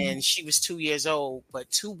 and she was 2 years old, but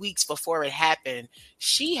 2 weeks before it happened,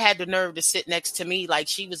 she had the nerve to sit next to me like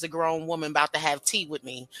she was a grown woman about to have tea with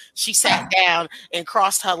me. She sat down and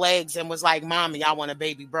crossed her legs and was like, Mommy, I want a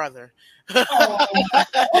baby brother. Oh.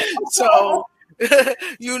 So,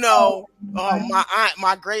 you know, my aunt,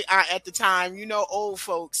 my great aunt at the time, you know, old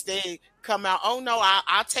folks, they come out, oh no,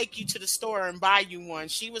 I'll take you to the store and buy you one.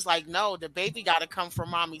 She was like, no, the baby got to come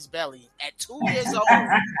from mommy's belly. At 2 years old,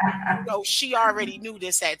 you know, she already knew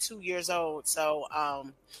this at 2 years old. So,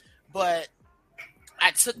 but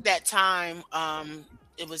I took that time.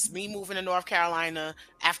 It was me moving to North Carolina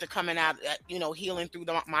after coming out, you know, healing through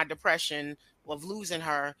my depression of losing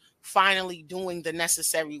her, finally doing the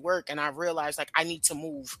necessary work. And I realized, like, I need to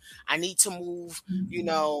move. You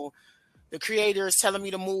know, the creator is telling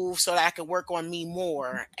me to move so that I can work on me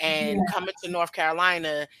more. And coming to North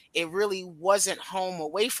Carolina, it really wasn't home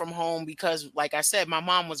away from home, because, like I said, my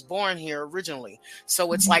mom was born here originally.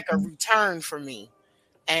 So it's like a return for me,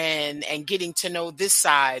 and getting to know this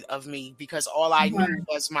side of me, because all I knew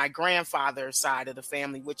was my grandfather's side of the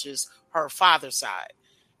family, which is her father's side.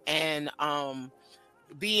 And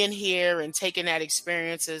being here and taking that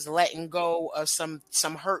experiences, letting go of some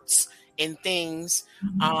hurts and things,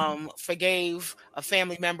 forgave a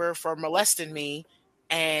family member for molesting me,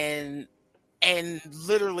 and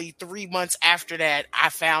literally 3 months after that, I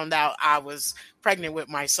found out I was pregnant with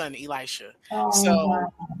my son Elisha.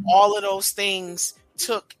 All of those things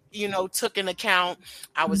took in account.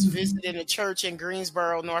 I was visiting a church in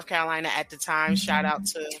Greensboro, North Carolina at the time. Shout out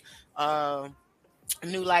to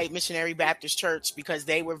New Light Missionary Baptist Church, because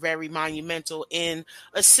they were very monumental in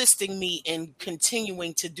assisting me in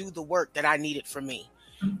continuing to do the work that I needed for me.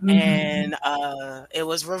 And it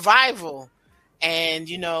was revival. And,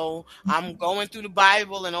 you know, I'm going through the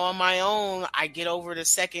Bible, and on my own, I get over to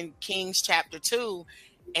 2 Kings chapter 2,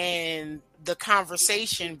 and the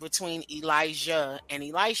conversation between Elijah and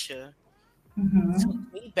Elisha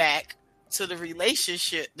took me back to the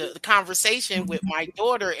relationship, the conversation with my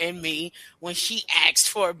daughter and me when she asked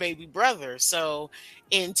for a baby brother. So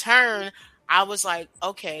in turn, I was like,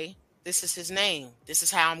 okay, this is his name. This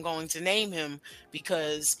is how I'm going to name him,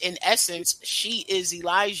 because in essence, she is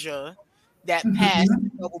Elijah that passed the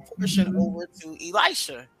double portion over to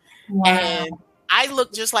Elisha. Wow. And I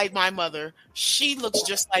look just like my mother. She looks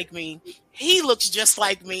just like me. He looks just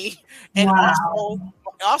like me. And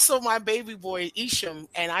also my baby boy, Isham.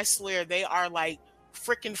 And I swear they are like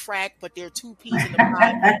frickin' frack, but they're two peas in the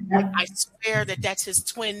pod. Like, I swear that's his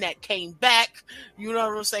twin that came back. You know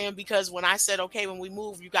what I'm saying? Because when I said, okay, when we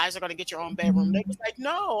move, you guys are going to get your own bedroom, they was like,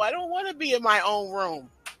 no, I don't want to be in my own room.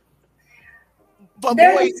 But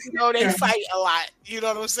boys, they fight a lot. You know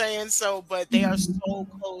what I'm saying? So, but they are so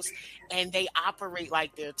close, and they operate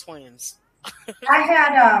like they're twins. I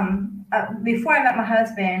had before I met my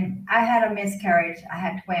husband, I had a miscarriage. I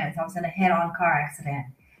had twins. I was in a head-on car accident,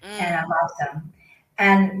 and I lost them.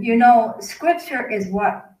 And scripture is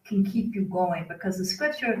what can keep you going, because the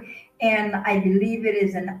scripture, and I believe it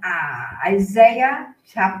is in Isaiah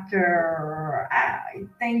chapter, I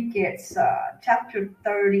think it's chapter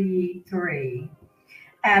 33,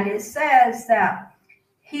 and it says that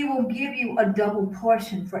He will give you a double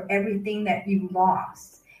portion for everything that you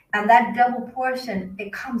lost. And that double portion,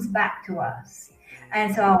 it comes back to us.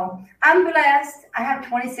 And so I'm blessed. I have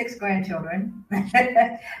 26 grandchildren.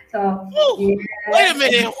 So wait a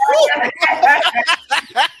minute.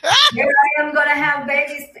 Here I am going to have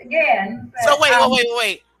babies again. So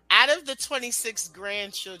wait. Out of the 26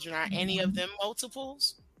 grandchildren, are any of them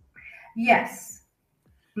multiples? Yes.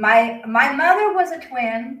 My mother was a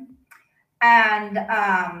twin, and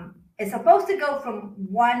it's supposed to go from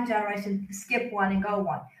one generation, skip one and go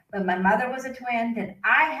one. But my mother was a twin. Then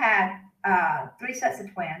I had 3 sets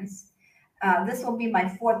of twins. This will be my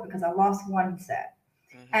 4th because I lost 1 set.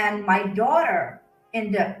 And my daughter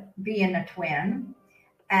ended up being a twin.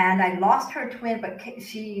 And I lost her twin, but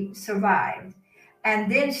she survived.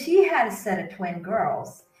 And then she had a set of twin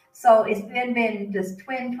girls. So it's been just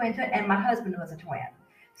twin. And my husband was a twin.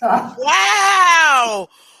 So wow.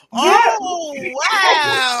 Oh,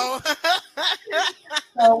 wow.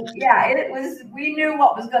 So yeah, it was, we knew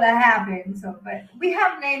what was going to happen. So, but we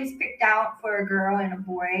have names picked out for a girl and a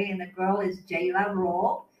boy, and the girl is Jayla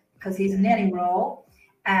Roll, because he's Nene Roll,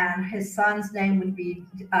 and his son's name would be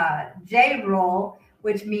J Roll,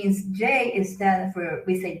 which means J is standing for,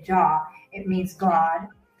 we say Jah, it means God.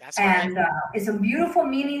 That's and right. It's some beautiful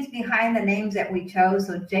meanings behind the names that we chose.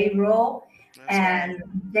 So J Roll and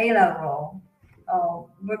Jayla Roll. Oh,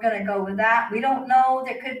 we're going to go with that. We don't know.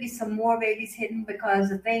 There could be some more babies hidden, because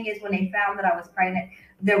the thing is, when they found that I was pregnant,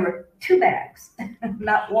 there were 2 bags,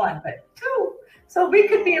 not 1, but 2. So we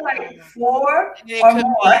could be like 4 or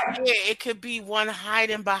more. It could be one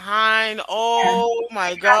hiding behind. Oh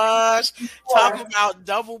my gosh. Talk about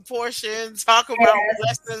double portion. Talk about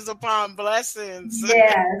blessings upon blessings.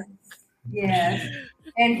 Yes.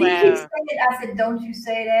 And he keeps saying it. I said, don't you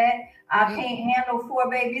say that. I can't handle 4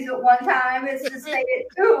 babies at one time. It's just say it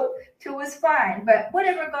 2. 2 is fine. But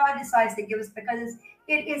whatever God decides to give us, because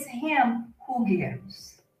it is Him who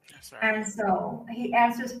gives. That's right. And so He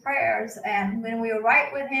answers prayers. And when we are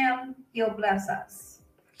right with Him, He'll bless us.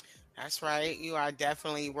 That's right. You are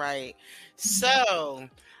definitely right. So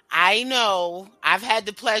I know I've had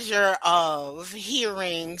the pleasure of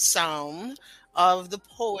hearing some of the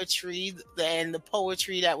poetry and the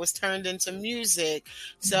poetry that was turned into music.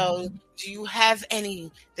 So do you have any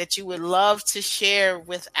that you would love to share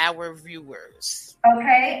with our viewers?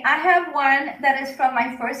 Okay, I have one that is from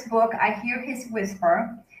my first book, I Hear His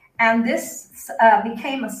Whisper. And this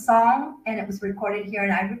became a song, and it was recorded here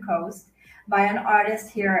in Ivory Coast by an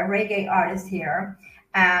artist here, a reggae artist here.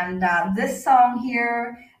 And this song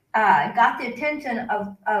here got the attention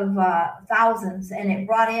of thousands, and it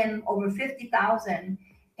brought in over 50,000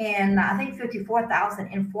 and I think 54,000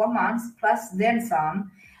 in 4 months, plus then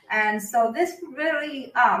some. And so this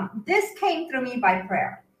really, this came through me by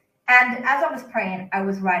prayer. And as I was praying, I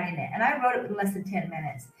was writing it, and I wrote it in less than 10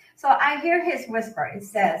 minutes. So I hear His whisper. It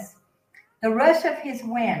says, the rush of His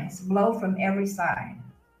winds blow from every side,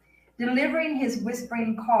 delivering His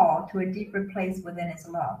whispering call to a deeper place within His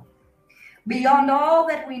love. Beyond all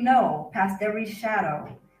that we know, past every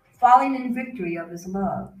shadow, falling in victory of His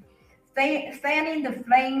love, fanning the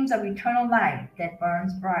flames of eternal light that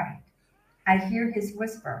burns bright. I hear His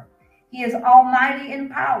whisper. He is almighty in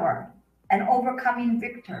power, an overcoming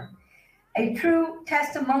victor, a true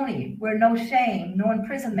testimony where no shame, no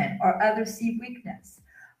imprisonment or others see weakness.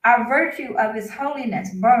 Our virtue of His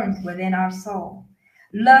holiness burns within our soul.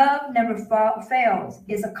 Love never fails,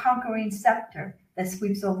 is a conquering scepter that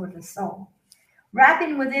sweeps over the soul.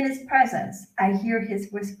 Wrapping within His presence, I hear His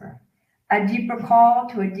whisper, a deeper call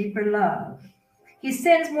to a deeper love. He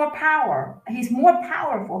sends more power. He's more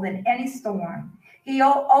powerful than any storm. He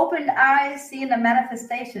opened eyes seeing the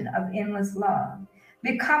manifestation of endless love,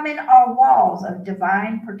 becoming our walls of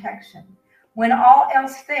divine protection. When all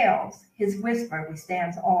else fails, His whisper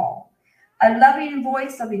withstands all. A loving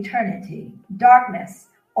voice of eternity, darkness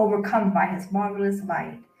overcome by His marvelous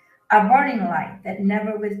light. a burning light that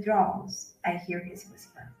never withdraws. I hear his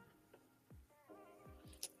whisper.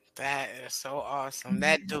 That is so awesome.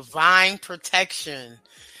 That divine protection.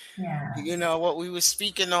 Yeah. You know, what we were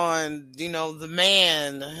speaking on, the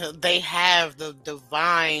man, they have the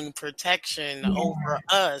divine protection over Yeah.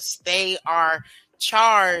 us. They are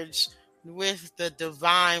charged with the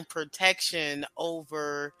divine protection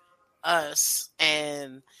over us.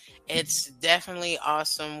 And it's definitely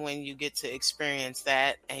awesome when you get to experience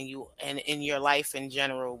that, and in your life in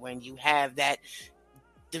general, when you have that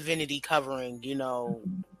divinity covering.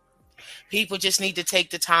 People just need to take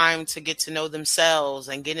the time to get to know themselves,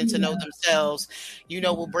 and getting to know Yeah. themselves,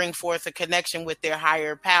 will bring forth a connection with their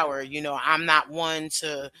higher power. I'm not one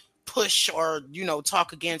to push or,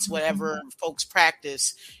 talk against whatever folks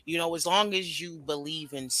practice, as long as you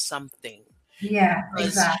believe in something, Yeah,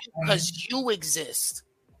 exactly. because you exist.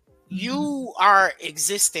 You are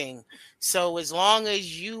existing. So as long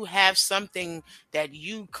as you have something that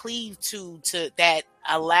you cleave to that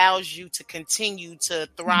allows you to continue to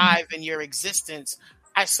thrive in your existence,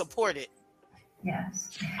 I support it.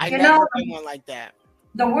 Yes. I You never know, been one like that.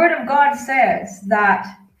 the Word of God says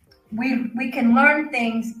that we can learn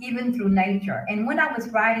things even through nature. And when I was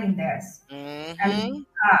writing this, and Hmm.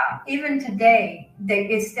 even today,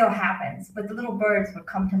 it still happens. But the little birds would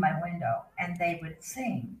come to my window and they would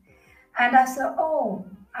sing, and I said, "Oh,"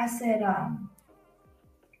 I said,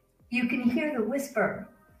 "You can hear the whisper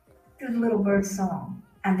through the little bird's song."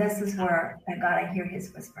 And this is where I hear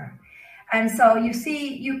his whisper. And so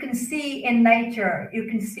you can see in nature, you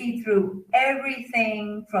can see through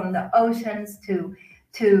everything from the oceans to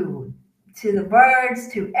to the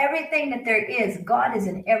birds, to everything that there is. God is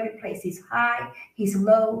in every place. He's high, he's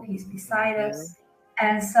low, he's beside us.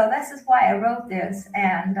 And so this is why I wrote this.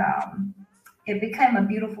 And it became a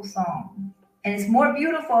beautiful song. And it's more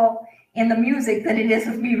beautiful in the music than it is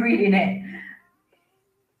with me reading it.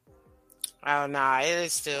 Oh no, it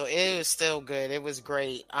was still good. It was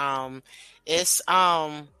great. It's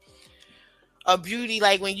a beauty,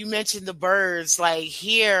 like when you mentioned the birds, like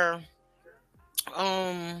here,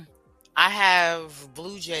 I have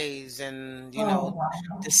blue jays, and Oh, wow.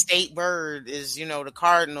 the state bird is, the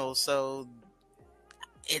cardinal. So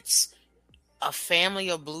it's a family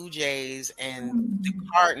of blue jays and the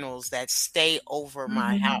cardinals that stay over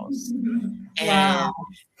my house. Wow. And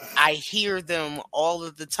I hear them all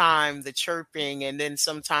of the time, the chirping. And then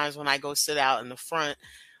sometimes when I go sit out in the front,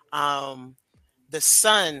 um, the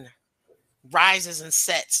sun rises and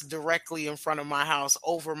sets directly in front of my house,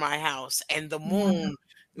 over my house, and the moon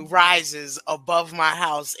rises above my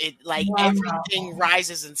house. It, like, everything Wow.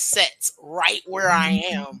 rises and sets right where I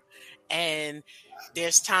am. And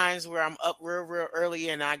there's times where I'm up real early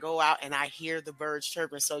and I go out and I hear the birds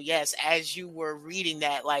chirping. So yes, as you were reading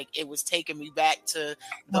that, like, it was taking me back to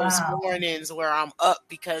those Wow. mornings where I'm up,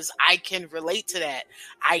 because I can relate to that.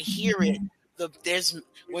 I hear it. There's,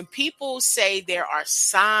 when people say there are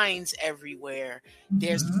signs everywhere,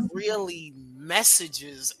 there's really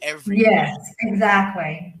messages everywhere. Yes,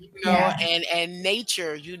 exactly. Yeah. And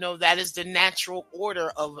nature, that is the natural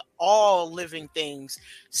order of all living things.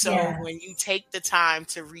 So Yeah. when you take the time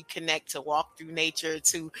to reconnect, to walk through nature,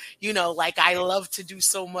 to, like I love to do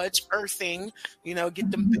so much earthing,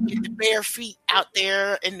 get the bare feet out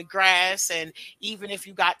there in the grass. And even if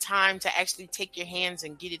you got time to actually take your hands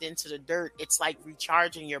and get it into the dirt, it's like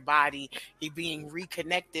recharging your body. You're being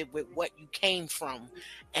reconnected with what you came from.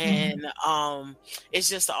 And it's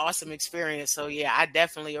just an awesome experience. So yeah, I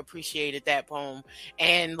definitely appreciated that poem.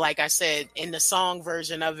 And like I said, in the song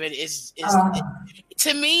version of it is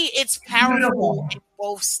to me, it's powerful Beautiful. in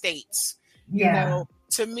both states. Yeah.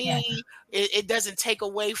 To Yeah. me, it doesn't take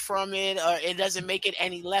away from it, or it doesn't make it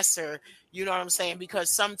any lesser. You know what I'm saying? Because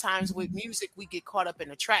sometimes with music, we get caught up in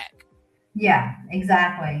the track. Yeah,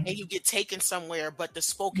 exactly. And you get taken somewhere, but the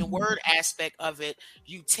spoken word aspect of it,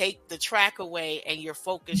 you take the track away and you're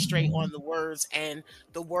focused straight on the words, and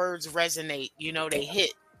the words resonate, they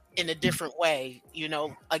hit in a different way,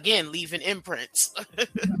 again, leaving imprints.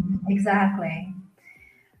 Exactly.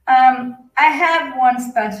 I have one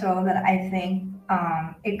special that I think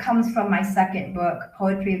it comes from my second book,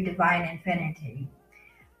 Poetry of Divine Infinity.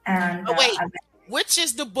 And Oh, wait, which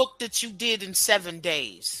is the book that you did in 7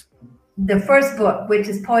 days? The first book, which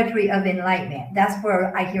is Poetry of Enlightenment. That's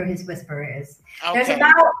where I hear his whisper is. Okay. There's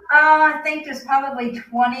about, I think there's probably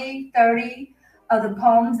 20, 30 of the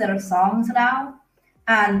poems that are songs now.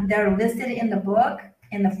 And they're listed in the book.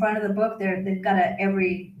 In the front of the book, they've got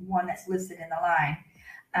every one that's listed in the line.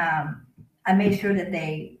 I made sure that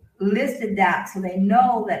they listed that so they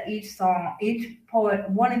know that each song, each poet,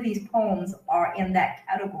 one of these poems are in that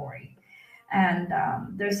category. And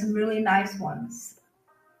there's some really nice ones.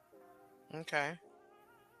 Okay.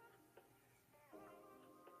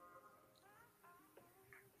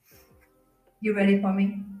 You ready for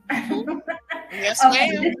me? Yes,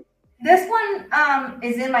 Okay, ma'am. this one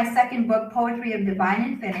is in my second book, Poetry of Divine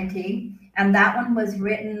Infinity, and that one was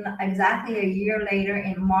written exactly a year later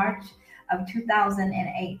in March of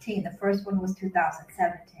 2018. The first one was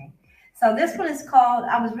 2017. So this one is called,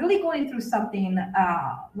 I was really going through something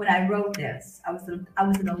when I wrote this. I was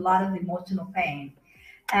in a lot of emotional pain.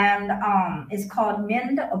 And it's called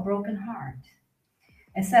Mend a Broken Heart.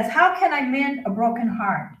 It says, how can I mend a broken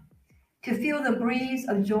heart? To feel the breeze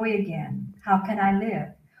of joy again. How can I live?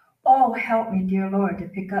 Oh, help me, dear Lord, to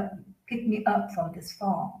pick me up from this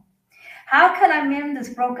fall. How can I mend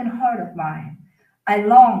this broken heart of mine? I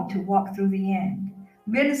long to walk through the end.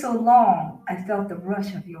 Been so long, I felt the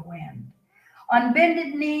rush of your wind. On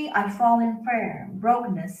bended knee, I fall in prayer.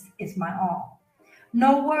 Brokenness is my all.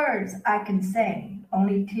 No words I can say,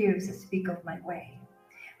 only tears that speak of my way.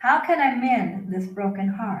 How can I mend this broken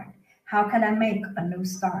heart? How can I make a new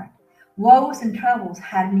start? Woes and troubles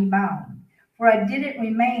had me bound, for I didn't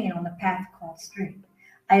remain on the path called straight.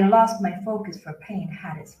 I lost my focus, for pain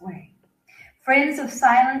had its way. Friends of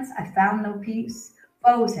silence, I found no peace.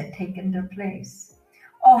 Foes had taken their place.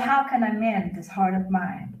 Oh, how can I mend this heart of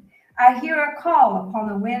mine? I hear a call upon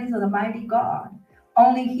the winds of the mighty God.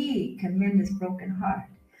 Only He can mend this broken heart.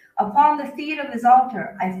 Upon the feet of His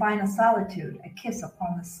altar, I find a solitude, a kiss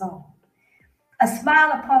upon the soul. A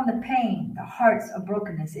smile upon the pain, the hearts of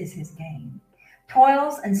brokenness is His gain.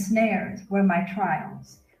 Toils and snares were my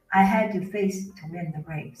trials. I had to face to win the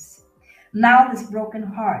race. Now this broken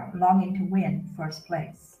heart longing to win first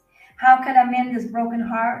place. How can I mend this broken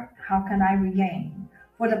heart? How can I regain?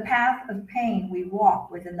 For the path of pain we walk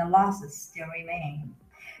within the losses still remain.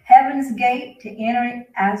 Heaven's gate to enter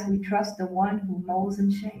as we trust the one who molds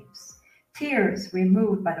and shapes. Tears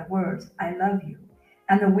removed by the words, I love you.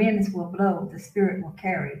 And the winds will blow, the spirit will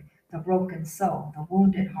carry the broken soul, the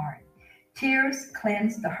wounded heart. Tears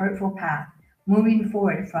cleanse the hurtful path, moving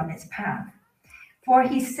forward from its path. For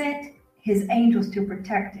He sent His angels to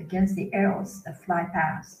protect against the arrows that fly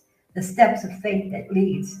past, the steps of faith that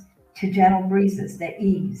leads to gentle breezes that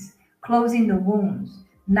ease, closing the wounds,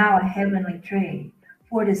 now a heavenly trade,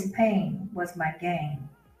 for this pain was my gain.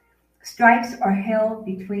 Stripes are held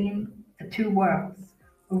between the two worlds,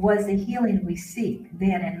 or was the healing we seek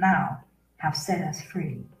then and now have set us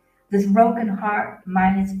free. This broken heart,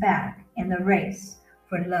 mine is back in the race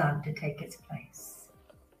for love to take its place.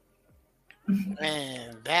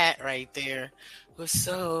 Man, that right there was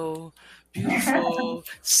so beautiful.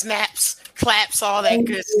 Snaps, claps, all that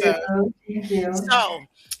good stuff. Thank you. So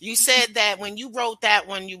you said that when you wrote that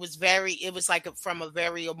one, it was like from a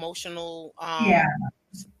very emotional Yeah.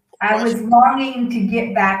 I was longing to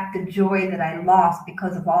get back the joy that I lost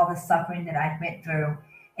because of all the suffering that I went through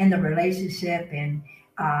in the relationship and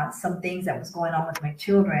some things that was going on with my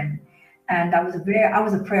children. And I was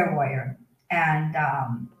a prayer warrior, and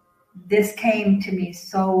this came to me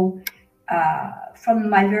so from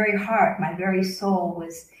my very heart. My very soul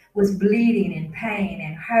was bleeding in pain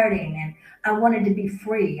and hurting, and I wanted to be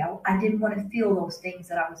free. I didn't want to feel those things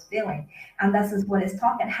that I was feeling, and this is what it's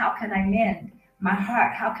talking. How can I mend my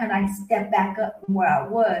heart? How can I step back up from where I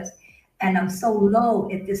was? And I'm so low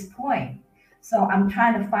at this point. So I'm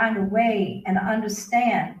trying to find a way and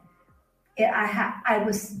understand it. I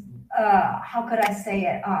was, how could I say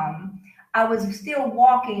it? I was still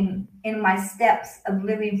walking in my steps of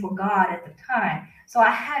living for God at the time. So I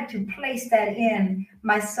had to place that in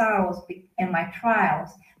my sorrows and my trials,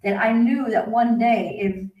 that I knew that one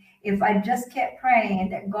day, if I just kept praying,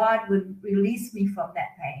 that God would release me from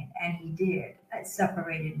that pain. And He did. It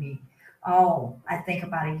separated me. Oh, I think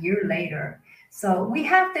about a year later. So we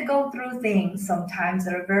have to go through things sometimes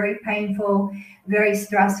that are very painful, very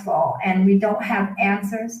stressful, and we don't have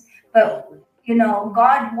answers. But,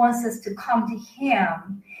 God wants us to come to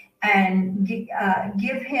Him and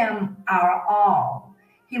give Him our all.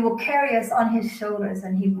 He will carry us on His shoulders,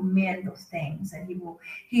 and He will mend those things, and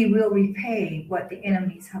He will repay what the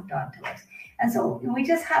enemies have done to us. And so we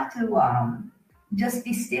just have to just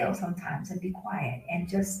be still sometimes and be quiet and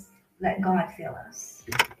just let God fill us.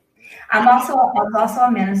 I was also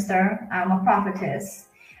a minister. I'm a prophetess,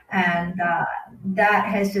 and that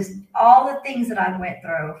has just all the things that I went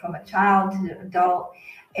through from a child to adult.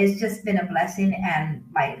 It's just been a blessing. And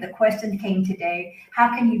the question came today: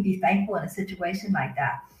 how can you be thankful in a situation like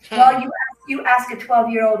that? Well, you ask a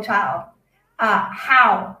 12-year-old child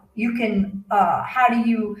how do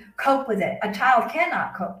you cope with it? A child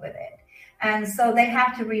cannot cope with it, and so they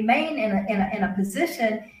have to remain in a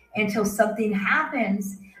position until something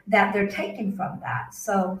happens that they're taken from that.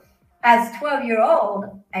 So as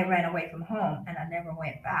 12-year-old, I ran away from home and I never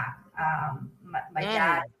went back. My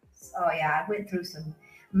dad, oh yeah, I went through some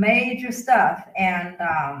major stuff, and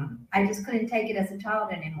I just couldn't take it as a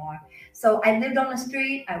child anymore. So I lived on the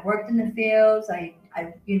street. I worked in the fields. I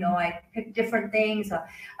picked different things,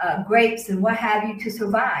 grapes and what have you, to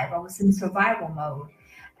survive. I was in survival mode,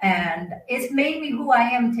 and it's made me who I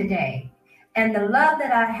am today. And the love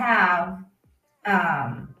that I have,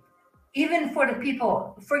 even for the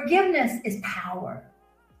people, forgiveness is power.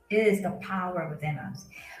 It is the power within us.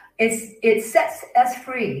 It sets us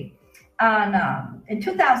free. In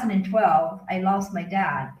 2012, I lost my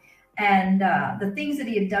dad, and the things that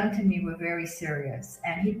he had done to me were very serious.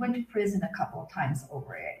 And he went to prison a couple of times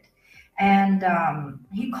over it. And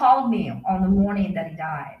he called me on the morning that he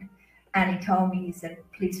died, and he told me, he said,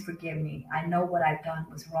 "Please forgive me. I know what I've done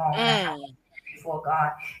was wrong. I have to before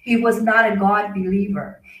God." He was not a God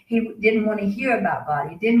believer. He didn't want to hear about God.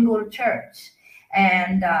 He didn't go to church.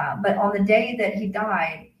 And but on the day that he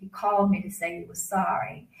died, he called me to say he was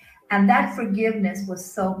sorry. And that forgiveness was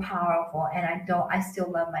so powerful. And I still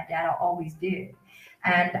love my dad. I always did.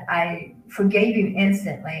 And I forgave him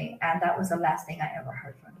instantly. And that was the last thing I ever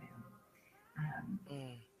heard from him.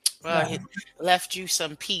 Well, it left you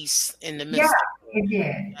some peace in the midst of it.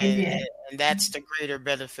 It did. And that's the greater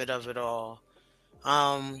benefit of it all.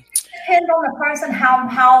 Depends on the person,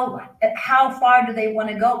 how far do they want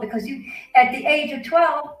to go? Because at the age of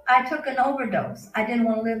 12, I took an overdose. I didn't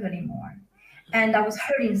want to live anymore. And I was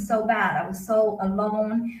hurting so bad. I was so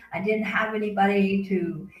alone. I didn't have anybody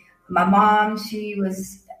my mom, she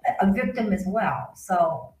was a victim as well.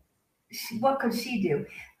 So what could she do?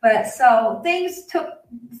 But so there's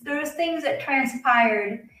things that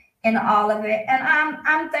transpired in all of it. And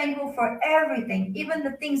I'm thankful for everything, even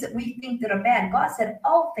the things that we think that are bad. God said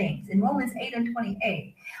all things in Romans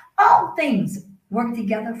 8:28, all things work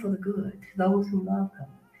together for the good to those who love him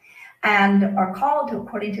and are called to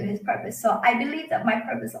according to his purpose. So I believe that my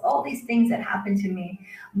purpose, all these things that happen to me,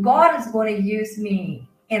 God is going to use me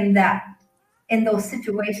in those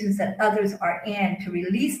situations that others are in, to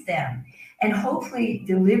release them and hopefully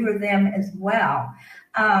deliver them as well.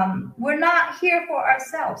 We're not here for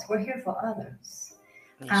ourselves. We're here for others.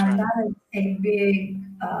 And that is a big,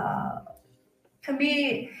 to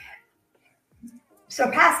me,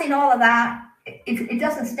 surpassing all of that, it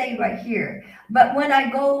doesn't stay right here. But when I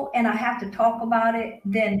go and I have to talk about it,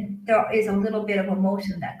 then there is a little bit of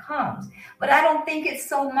emotion that comes. But I don't think it's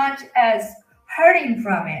so much as hurting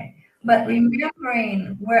from it, but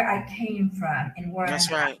remembering where I came from and where That's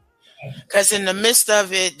right. Because in the midst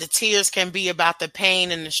of it, the tears can be about the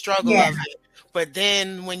pain and the struggle of it. But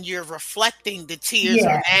then when you're reflecting, the tears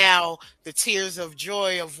are now the tears of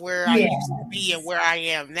joy of where I used to be and where I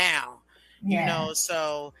am now. You know,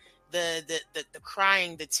 so the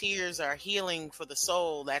crying, the tears are healing for the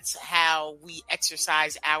soul. That's how we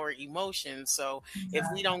exercise our emotions. So if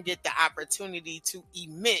we don't get the opportunity to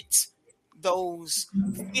emit those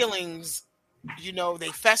feelings, you know, they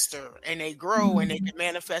fester and they grow and they can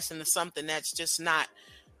manifest into something that's just not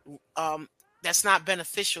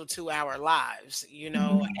beneficial to our lives, you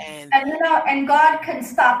know. And God can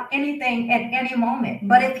stop anything at any moment,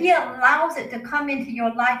 but if he allows it to come into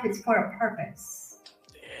your life, it's for a purpose.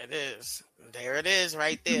 There it is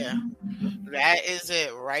right there. That is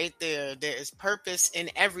it right there. There is purpose in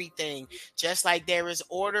everything, just like there is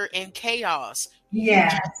order in chaos. You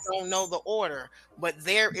just don't know the order, but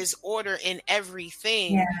there is order in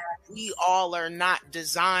everything. We all are not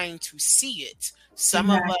designed to see it. Some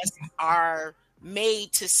of us are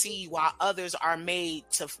made to see, while others are made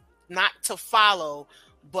to not to follow,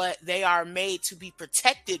 but they are made to be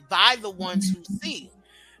protected by the ones who see.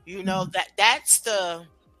 You know, that's the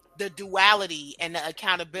duality and the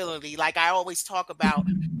accountability. Like I always talk about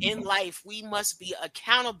in life, we must be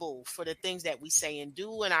accountable for the things that we say and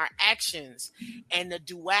do in our actions. And the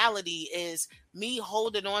duality is me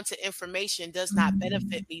holding on to information does not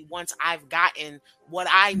benefit me once I've gotten what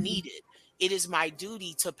I needed. It is my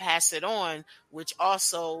duty to pass it on, which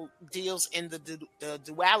also deals in the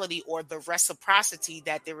duality or the reciprocity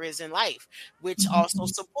that there is in life, which also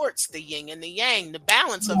supports the yin and the yang, the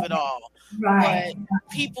balance of it all. But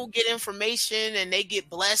people get information and they get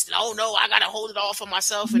blessed. And, oh no, I got to hold it all for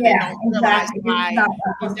myself, and they don't realize why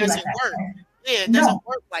it doesn't work. It doesn't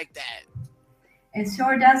work like that. It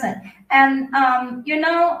sure doesn't. And you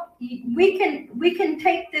know, we can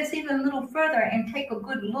take this even a little further and take a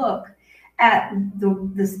good look at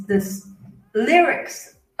this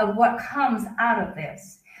lyrics of what comes out of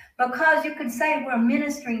this, because you could say we're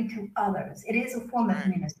ministering to others. It is a form of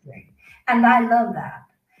ministry, and I love that.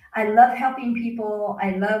 I love helping people.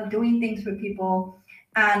 I love doing things for people.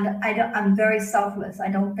 And I'm very selfless. I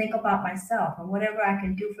don't think about myself, and whatever I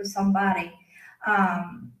can do for somebody.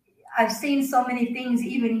 Um, I've seen so many things,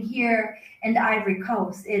 even here in the Ivory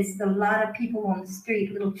Coast. It's a lot of people on the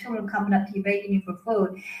street, little children coming up to you begging you for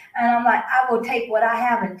food. And I'm like, I will take what I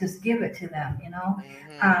have and just give it to them, you know?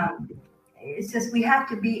 It's just, we have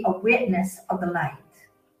to be a witness of the light.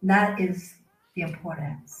 That is the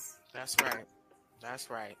importance. That's right. That's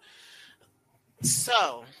right.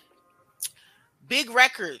 So, Big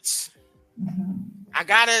Records. I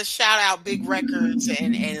gotta shout out Big Records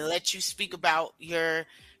and let you speak about your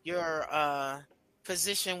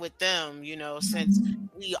position with them, you know, since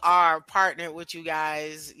we are partnered with you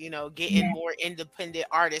guys, you know, getting more independent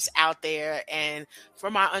artists out there. And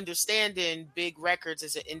from my understanding, Big Records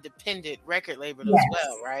is an independent record label as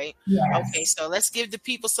well, right? Okay, so let's give the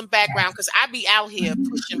people some background, because I be out here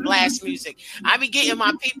pushing blast music. I be getting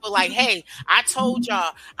my people like, hey, I told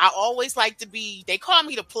y'all, I always like to be, they call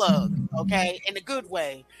me the plug, okay, in a good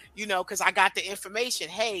way, you know, because I got the information.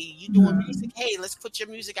 Hey, you doing music? Hey, let's put your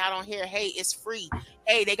music out on here. Hey, it's free.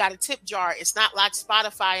 Hey, they got a tip jar. It's not like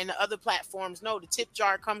Spotify and the other platforms. No, the tip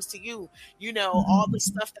jar comes to you. You know, all the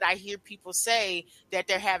stuff that I hear people say that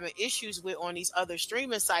they're having issues with on these other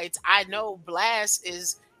streaming sites. I know Blast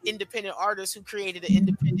is independent artists who created an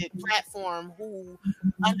independent platform who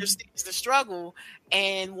understands the struggle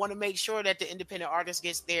and want to make sure that the independent artist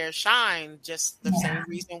gets their shine. Just the same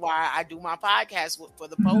reason why I do my podcast for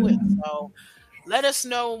the poets. So let us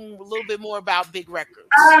know a little bit more about Big Records.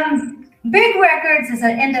 Big Records is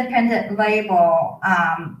an independent label.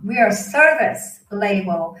 We are a service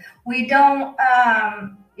label. We don't,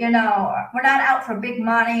 you know, we're not out for big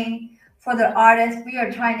money for the artists. We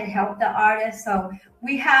are trying to help the artists. So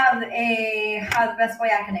we have how the best way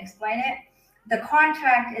I can explain it. The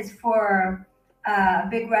contract is for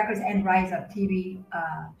Big Records and Rise Up TV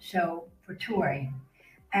show for touring.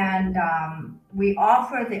 And we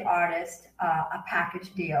offer the artist a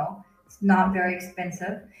package deal. It's not very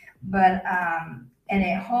expensive, but and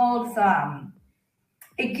it holds,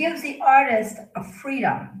 it gives the artist a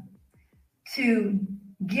freedom to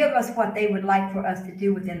give us what they would like for us to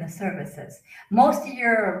do within the services. Most of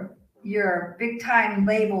your big time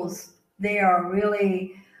labels, they are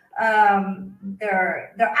really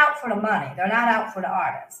they're out for the money. They're not out for the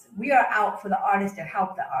artist. We are out for the artist to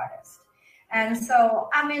help the artist. And so,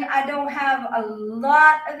 I mean, I don't have a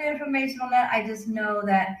lot of information on that. I just know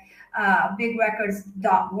that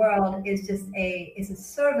BigRecords.world is just a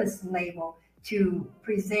service label to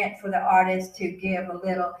present for the artist, to give a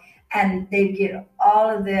little, and they get all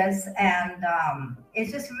of this, and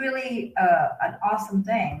it's just really an awesome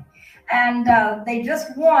thing. And they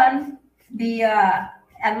just won the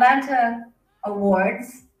Atlanta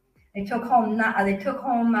Awards. They took home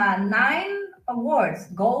 9 awards,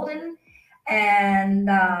 golden and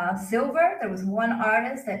silver. There was one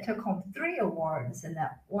artist that took home 3 awards in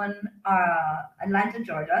that one, Atlanta,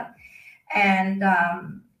 Georgia. And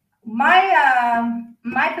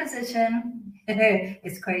my position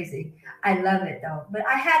is crazy. I love it though. But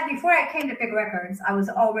before I came to Big Records, I was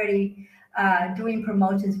already doing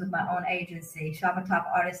promotions with my own agency, Top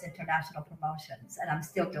Artists International Promotions, and I'm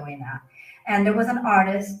still doing that. And there was an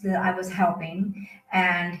artist that I was helping,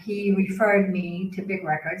 and he referred me to Big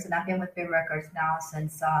Records, and I've been with Big Records now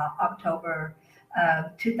since October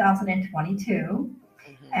of 2022,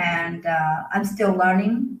 and I'm still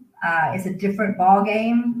learning. It's a different ball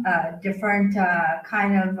game, different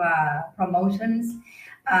kind of promotions.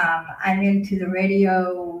 I'm into the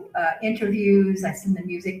radio interviews. I send the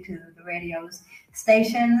music to the radio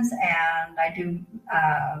stations, and I do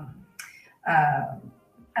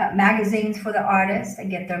magazines for the artists. I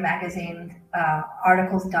get their magazine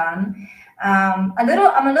articles done. I'm a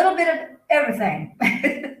little bit of everything,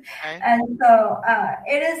 and so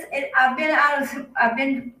I've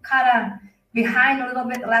been kind of behind a little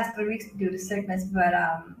bit the last 3 weeks due to sickness, but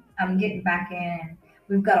I'm getting back in.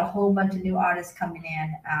 We've got a whole bunch of new artists coming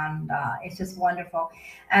in, and it's just wonderful.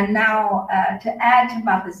 And now, to add to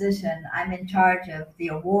my position, I'm in charge of the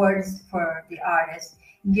awards for the artists,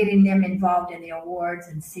 getting them involved in the awards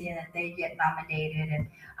and seeing that they get nominated. And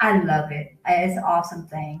I love it. It's an awesome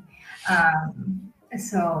thing.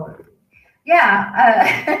 So,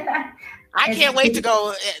 yeah. I can't wait to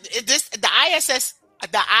go. The ISSA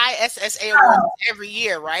awards every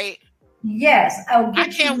year, right? Yes, I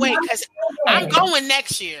can't wait because I'm going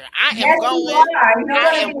next year. I am going.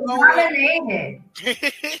 You're nominated.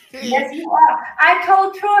 Yes, you are. I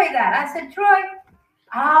told Troy that. I said, Troy,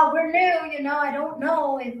 we're new. I don't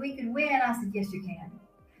know if we could win. I said, yes, you can.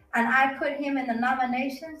 And I put him in the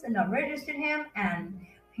nominations, and I registered him, and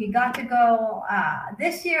he got to go.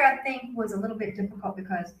 This year, I think, was a little bit difficult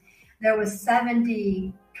because there was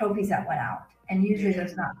 70 trophies that went out, and usually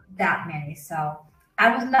there's not that many. So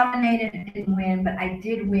I was nominated and didn't win, but I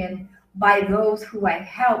did win by those who I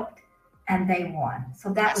helped, and they won.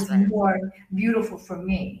 So that was more beautiful for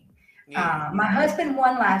me. My husband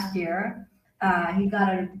won last year. He got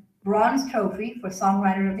a bronze trophy for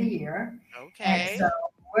Songwriter of the Year. Okay. And so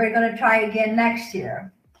we're going to try again next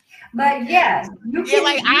year. But yes, you can.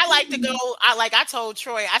 Like I like to go. I told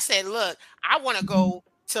Troy, I said, look, I want to go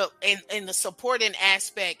to in the supporting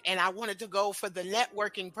aspect, and I wanted to go for the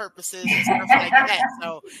networking purposes and stuff like that.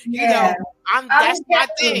 So that's my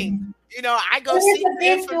thing. I go seek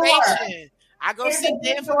the information. I go seek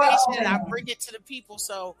the information and I bring it to the people.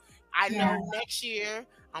 So I know next year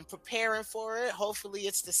I'm preparing for it. Hopefully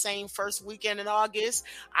it's the same first weekend in August.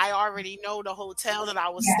 I already know the hotel that I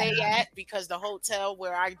will stay at, because the hotel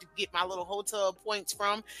where I get my little hotel points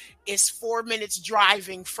from is 4 minutes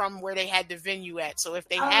driving from where they had the venue at. So if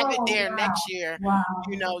they have it there next year,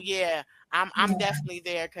 I'm definitely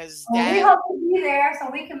there, because we hope to be there so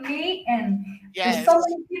we can meet. And there's so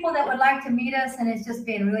many people that would like to meet us, and it's just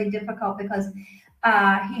been really difficult because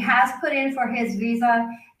he has put in for his visa.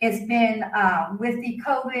 It's been with the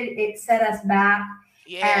COVID, it set us back.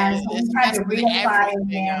 And so we had to reapply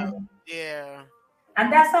again. Yeah.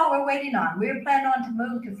 And that's all we're waiting on. We're planning on to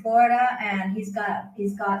move to Florida, and he's got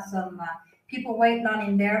some people waiting on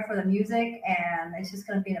him there for the music, and it's just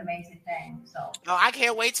going to be an amazing thing. So, I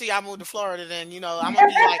can't wait till y'all move to Florida. Then I'm gonna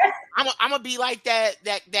be like I'm gonna be like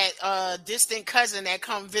that distant cousin that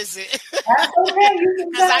come visit. That's okay. You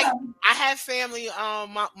can Because I have family.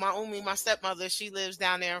 My stepmother, she lives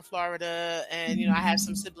down there in Florida, and I have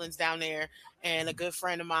some siblings down there, and a good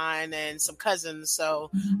friend of mine, and some cousins.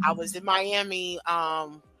 So I was in Miami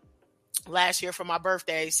last year for my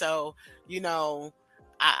birthday. So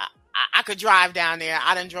I could drive down there.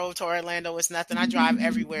 I done drove to Orlando. It's nothing. I drive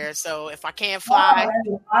everywhere. So if I can't fly,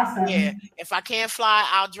 awesome. If I can't fly,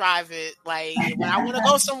 I'll drive it. Like when I want to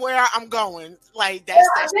go somewhere, I'm going. Like that's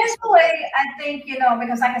eventually, I think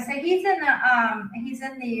because like I say, he's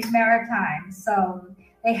in the Maritime. So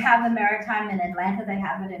they have the Maritime in Atlanta. They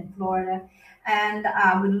have it in Florida, and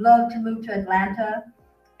I would love to move to Atlanta.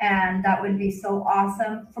 And that would be so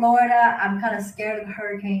awesome. Florida, I'm kind of scared of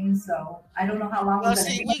hurricanes, so I don't know how long we're going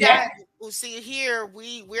to be there. Here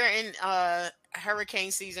we're in hurricane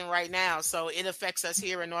season right now, so it affects us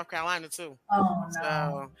here in North Carolina too. Oh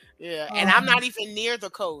no! So, and I'm not even near the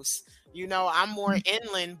coast. I'm more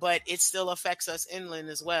inland, but it still affects us inland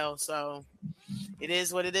as well. So it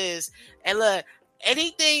is what it is. And look,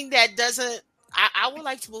 anything that doesn't. I would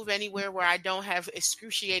like to move anywhere where I don't have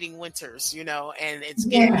excruciating winters, and it's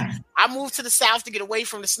I moved to the south to get away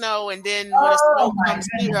from the snow, and then when the snow comes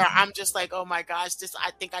here, I'm just like, oh my gosh,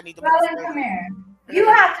 I think I need to move. Come here. You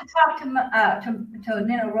have to talk to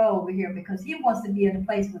Nina Rowe over here, because he wants to be in a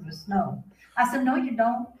place with the snow. I said, no, you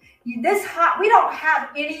don't. This hot. We don't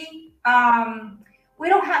have any. We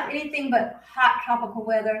don't have anything but hot tropical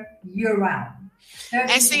weather year round. And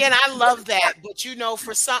I love that, but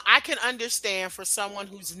for I can understand for someone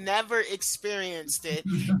who's never experienced it,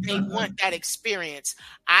 they want that experience.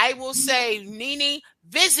 I will say, Nene,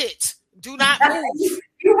 visit. Do not move.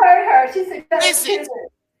 You heard her. She said, visit.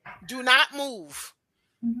 Do not move.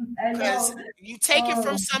 Because you take it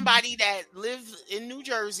from somebody that lived in New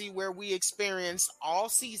Jersey, where we experienced all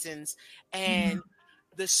seasons, and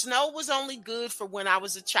the snow was only good for when I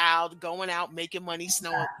was a child, going out, making money,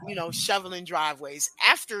 shoveling driveways.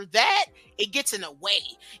 After that, it gets in the way.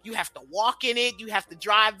 You have to walk in it. You have to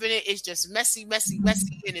drive in it. It's just messy,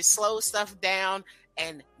 and it slows stuff down.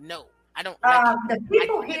 And no, I don't like it. The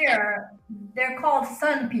people here, they're called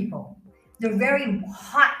sun people. They're very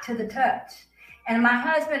hot to the touch. And my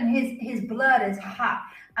husband, his blood is hot.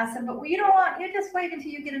 I said, but you know what? You just wait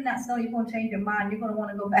until you get in that snow. You're going to change your mind. You're going to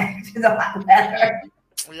want to go back to the hot weather.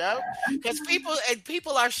 Yeah, because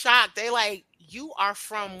people are shocked. They like, you are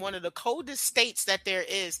from one of the coldest states that there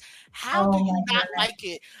is. How do you not like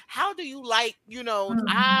it? How do you like,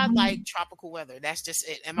 I like tropical weather. That's just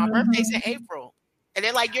it. And my birthday's in April. And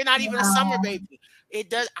they're like, you're not even a summer baby.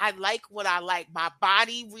 It does. I like what I like. My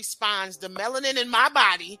body responds. The melanin in my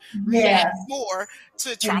body reacts more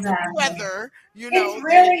to tropical weather. It's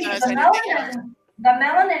really the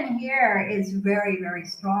melanin here is very, very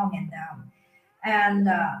strong in them. And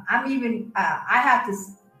I'm even, I have to,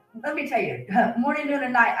 let me tell you, morning, noon,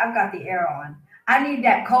 and night, I've got the air on. I need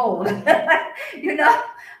that cold.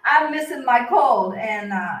 I'm missing my cold. And,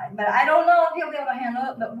 but I don't know if he'll be able to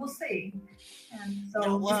handle it, but we'll see. And so,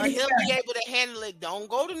 he'll be able to handle it. Don't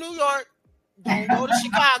go to New York. Don't go to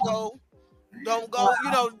Chicago. Don't Wow.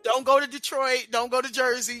 go, don't go to Detroit, don't go to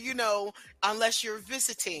Jersey, unless you're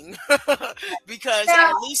visiting, because Now,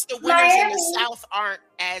 at least the winters in the Miami. South aren't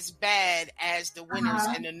as bad as the winters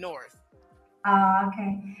Uh-huh. in the North.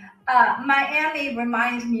 Okay. Miami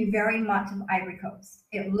reminds me very much of Ivory Coast.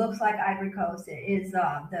 It looks like Ivory Coast. It is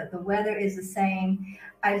the weather is the same.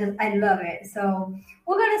 I love it. So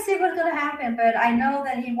we're gonna see what's gonna happen. But I know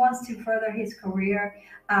that he wants to further his career.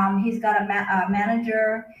 He's got a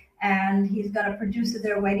manager and he's got a producer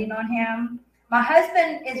there waiting on him. My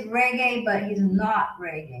husband is reggae, but he's not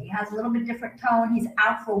reggae. He has a little bit different tone. He's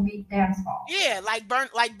Afrobeat dancehall. Yeah, like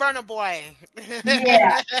Burna Boy.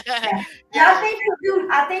 Yeah, yeah. And Yeah.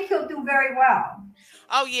 I think he'll do very well.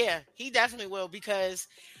 Oh yeah, he definitely will, because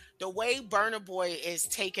the way Burna Boy is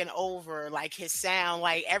taking over, like his sound,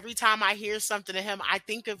 like every time I hear something to him, I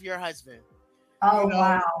think of your husband. Oh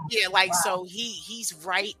wow, Yeah, like, wow, so he's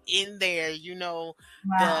right in there. The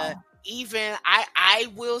wow. even I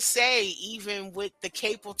will say, even with the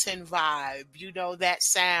Capleton vibe, that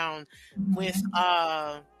sound, with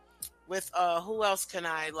Mhm. who else can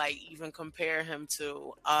I like even compare him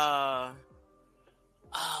to? Oh,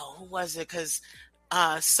 who was it? Because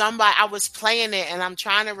somebody, I was playing it and I'm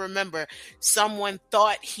trying to remember. Someone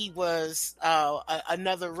thought he was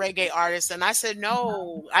another reggae artist, and I said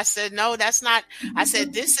no. I said no, that's not. I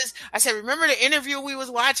said this is. I said, remember the interview we was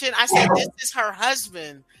watching? I said this is her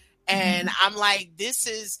husband, and Mhm. I'm like, this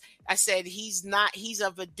is. I said he's not. He's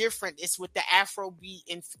of a different. It's with the Afrobeat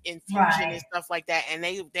infusion and Right, stuff like that. And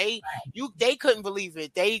right. they couldn't believe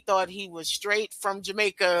it. They thought he was straight from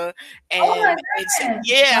Jamaica, Oh my and it's goodness!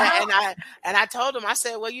 yeah. Wow. And I told him, I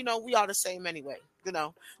said, well, we are the same anyway.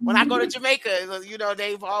 When I go to Jamaica,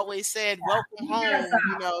 they've always said, welcome He does.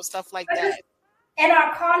 home, stuff like But that. just in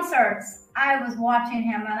our concerts, I was watching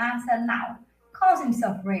him and I said, "Now, calls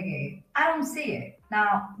himself reggae. I don't see it.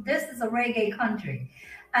 Now, this is a reggae country."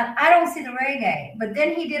 And I don't see the reggae. But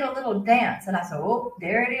then he did a little dance, and I said, "Oh,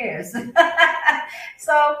 there it is."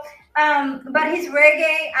 So, but he's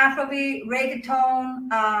reggae, Afrobeat, reggaeton.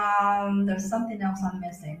 There's something else I'm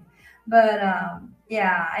missing, but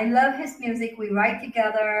yeah, I love his music. We write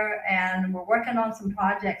together, and we're working on some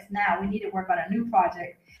projects now. We need to work on a new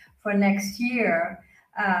project for next year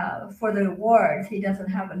for the awards. He doesn't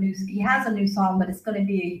have a new. He has a new song, but it's going to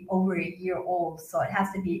be over a year old, so it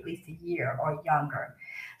has to be at least a year or younger.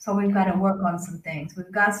 So we've got to work on some things.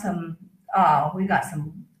 We've got some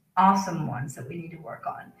awesome ones that we need to work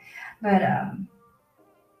on. But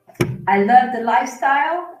I love the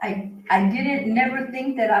lifestyle. I didn't never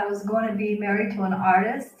think that I was going to be married to an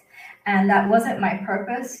artist, and that wasn't my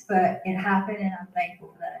purpose, but it happened, and I'm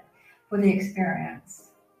thankful for the experience.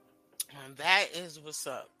 And that is what's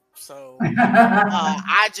up. So Oh,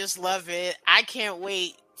 I just love it. I can't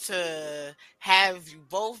wait to have you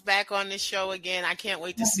both back on the show again. I can't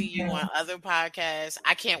wait to see you on other podcasts.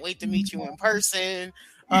 I can't wait to meet you in person.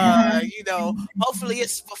 Hopefully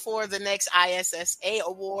it's before the next ISSA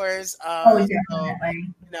awards. So definitely.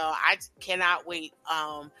 I cannot wait.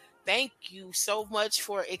 Thank you so much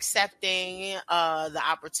for accepting the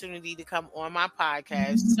opportunity to come on my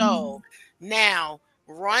podcast. So now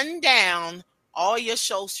run down all your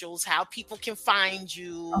socials, how people can find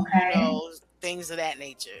you, Okay. things of that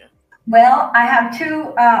nature. Well, I have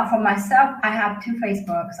two for myself. I have two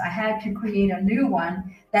Facebooks. I had to create a new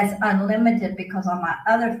one that's unlimited because on my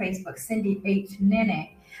other Facebook, Cindy Nene,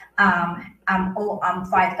 I'm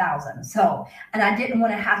 5,000. So, and I didn't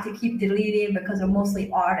want to have to keep deleting because they're mostly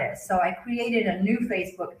artists. So I created a new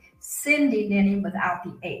Facebook, Cindy Nene without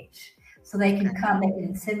the H, so they can come. They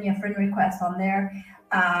can send me a friend request on there.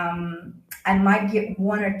 I might get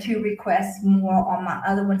one or two requests more on my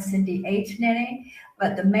other one, Cindy H. Nene.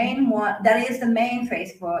 But the main one, that is the main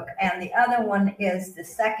Facebook, and the other one is the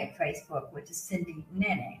second Facebook, which is Cindy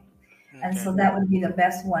Nene. And Okay. so that would be the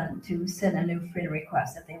best one to send a new friend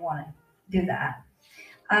request if they want to do that.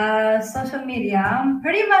 Social media,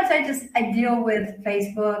 pretty much I deal with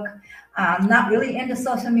Facebook. I'm not really into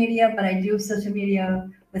social media, but I do social media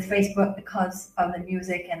with Facebook because of the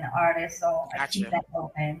music and the artists, so I keep Gotcha. that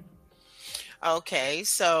open. Okay,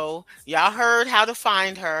 so y'all heard how to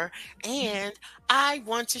find her, and I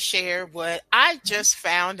want to share what I just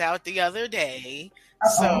found out the other day.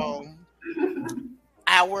 Uh-oh. So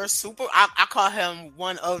our I call him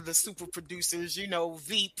one of the super producers,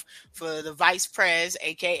 Veep, for the vice pres,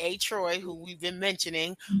 aka Troy, who we've been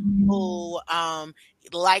mentioning, who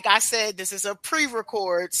like I said, this is a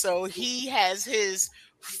pre-record, so he has his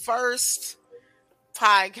first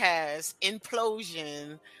podcast,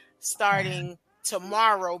 Implosion, starting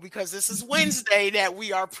tomorrow, because this is Wednesday that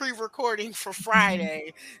we are pre-recording for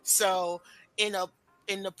Friday. So in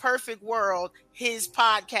in the perfect world, his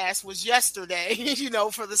podcast was yesterday,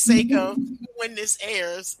 for the sake of when this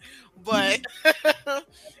airs. But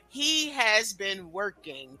he has been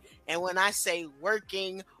working. And when I say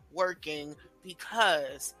working,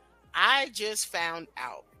 because I just found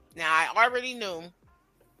out. Now, I already knew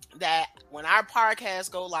that when our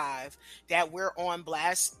podcast go live, that we're on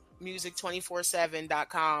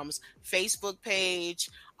blastmusic247.com's Facebook page,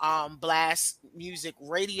 Blast Music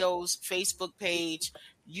Radio's Facebook page,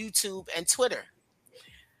 YouTube, and Twitter.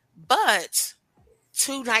 But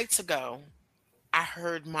 2 nights ago, I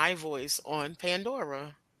heard my voice on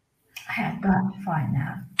Pandora. I have got to find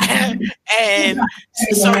that. And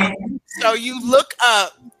so you look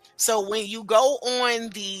up. So when you go on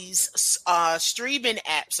these streaming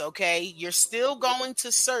apps, okay, you're still going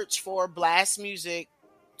to search for Blast Music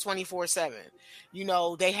 24/7.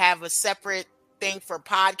 They have a separate thing for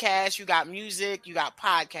podcasts. You got music, you got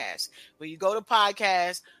podcasts. When you go to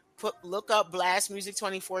podcasts, look up Blast Music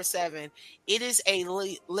 24/7. It is a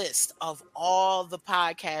list of all the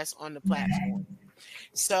podcasts on the platform.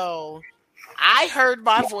 So I heard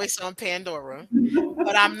my voice on Pandora,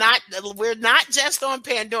 but we're not just on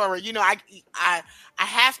Pandora. I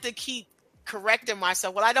have to keep correcting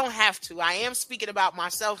myself. Well, I don't have to. I am speaking about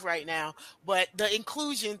myself right now, but the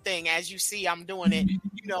inclusion thing, as you see, I'm doing it,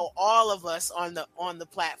 all of us on the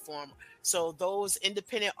platform. So those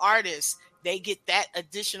independent artists, they get that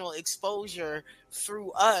additional exposure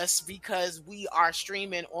through us because we are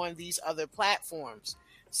streaming on these other platforms.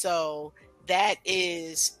 So that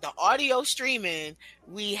is the audio streaming.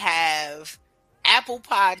 We have Apple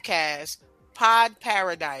Podcasts, Pod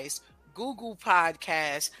Paradise, Google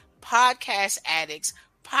Podcasts, Podcast Addicts,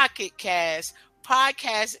 Pocket Cast,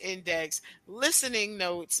 Podcast Index, Listening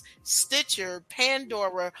Notes, Stitcher,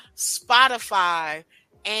 Pandora, Spotify,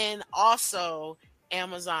 and also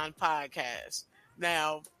Amazon Podcasts.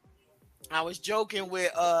 Now, I was joking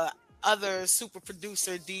with other super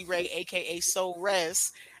producer D-Ray, aka Soul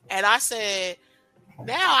Rest, and I said,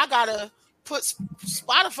 now I gotta put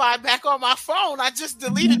Spotify back on my phone. I just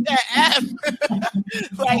deleted that app.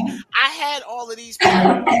 Like, I had all of these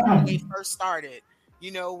people when they first started.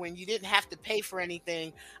 When you didn't have to pay for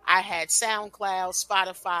anything, I had SoundCloud,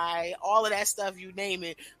 Spotify, all of that stuff, you name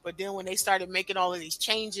it. But then when they started making all of these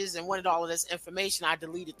changes and wanted all of this information, I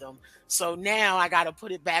deleted them. So now I got to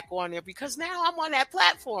put it back on there because now I'm on that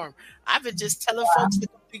platform. I've been just telling folks to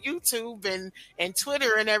go to YouTube and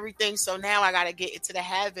Twitter and everything. So now I got to get into the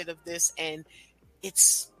habit of this. And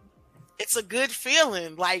it's a good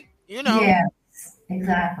feeling. Like, Yes,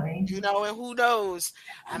 exactly. and who knows,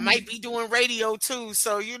 I might be doing radio too.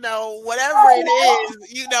 So, whatever it is,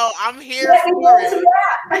 I'm here for it.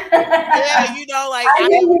 Yeah, like I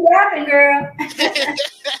hear you rapping, girl.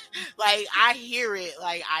 Like I hear it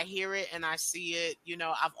and I see it.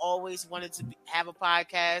 I've always wanted to have a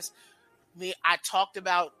podcast. I talked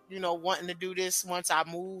about, wanting to do this once I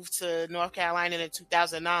moved to North Carolina in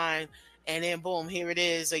 2009, and then boom, here it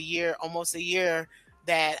is, almost a year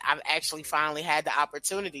that I've actually finally had the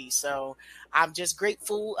opportunity. So I'm just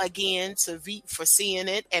grateful again to Veep for seeing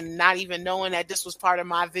it and not even knowing that this was part of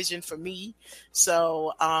my vision for me.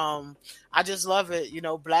 So I just love it.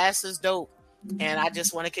 Blast is dope. And I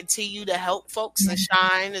just want to continue to help folks and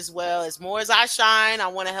shine as well. As more as I shine, I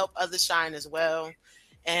want to help others shine as well.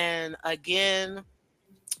 And again,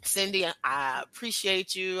 Cindy, I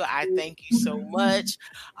appreciate you. I thank you so much.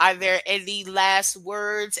 Are there any last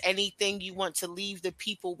words, anything you want to leave the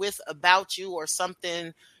people with about you or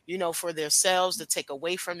something, for themselves to take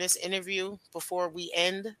away from this interview before we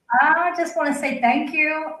end? I just want to say thank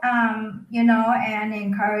you, and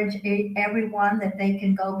encourage everyone that they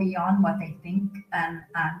can go beyond what they think and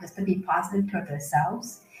just to be positive toward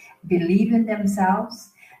themselves, believe in themselves,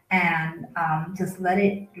 and just let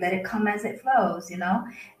it come as it flows,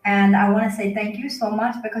 And I want to say thank you so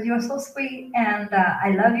much because you're so sweet, and I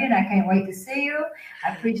love you, and I can't wait to see you.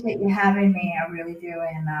 I appreciate you having me. I really do,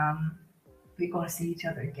 and we're going to see each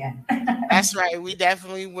other again. That's right. We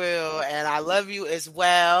definitely will. And I love you as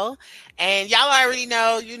well. And y'all already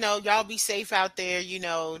know, y'all be safe out there.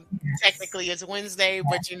 Yes. Technically it's Wednesday,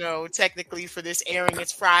 but technically for this airing,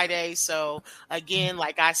 it's Friday. So again,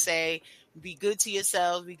 like I say, be good to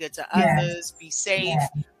yourselves, be good to others, be safe.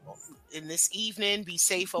 In this evening, be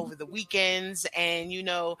safe over the weekends, and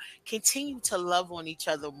continue to love on each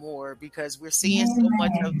other more because we're seeing so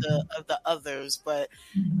much of the others. But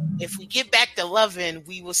if we get back to loving,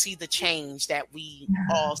 we will see the change that we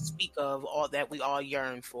all speak of, all that we all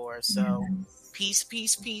yearn for. So peace,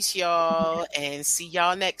 y'all, and see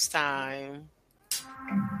y'all next time.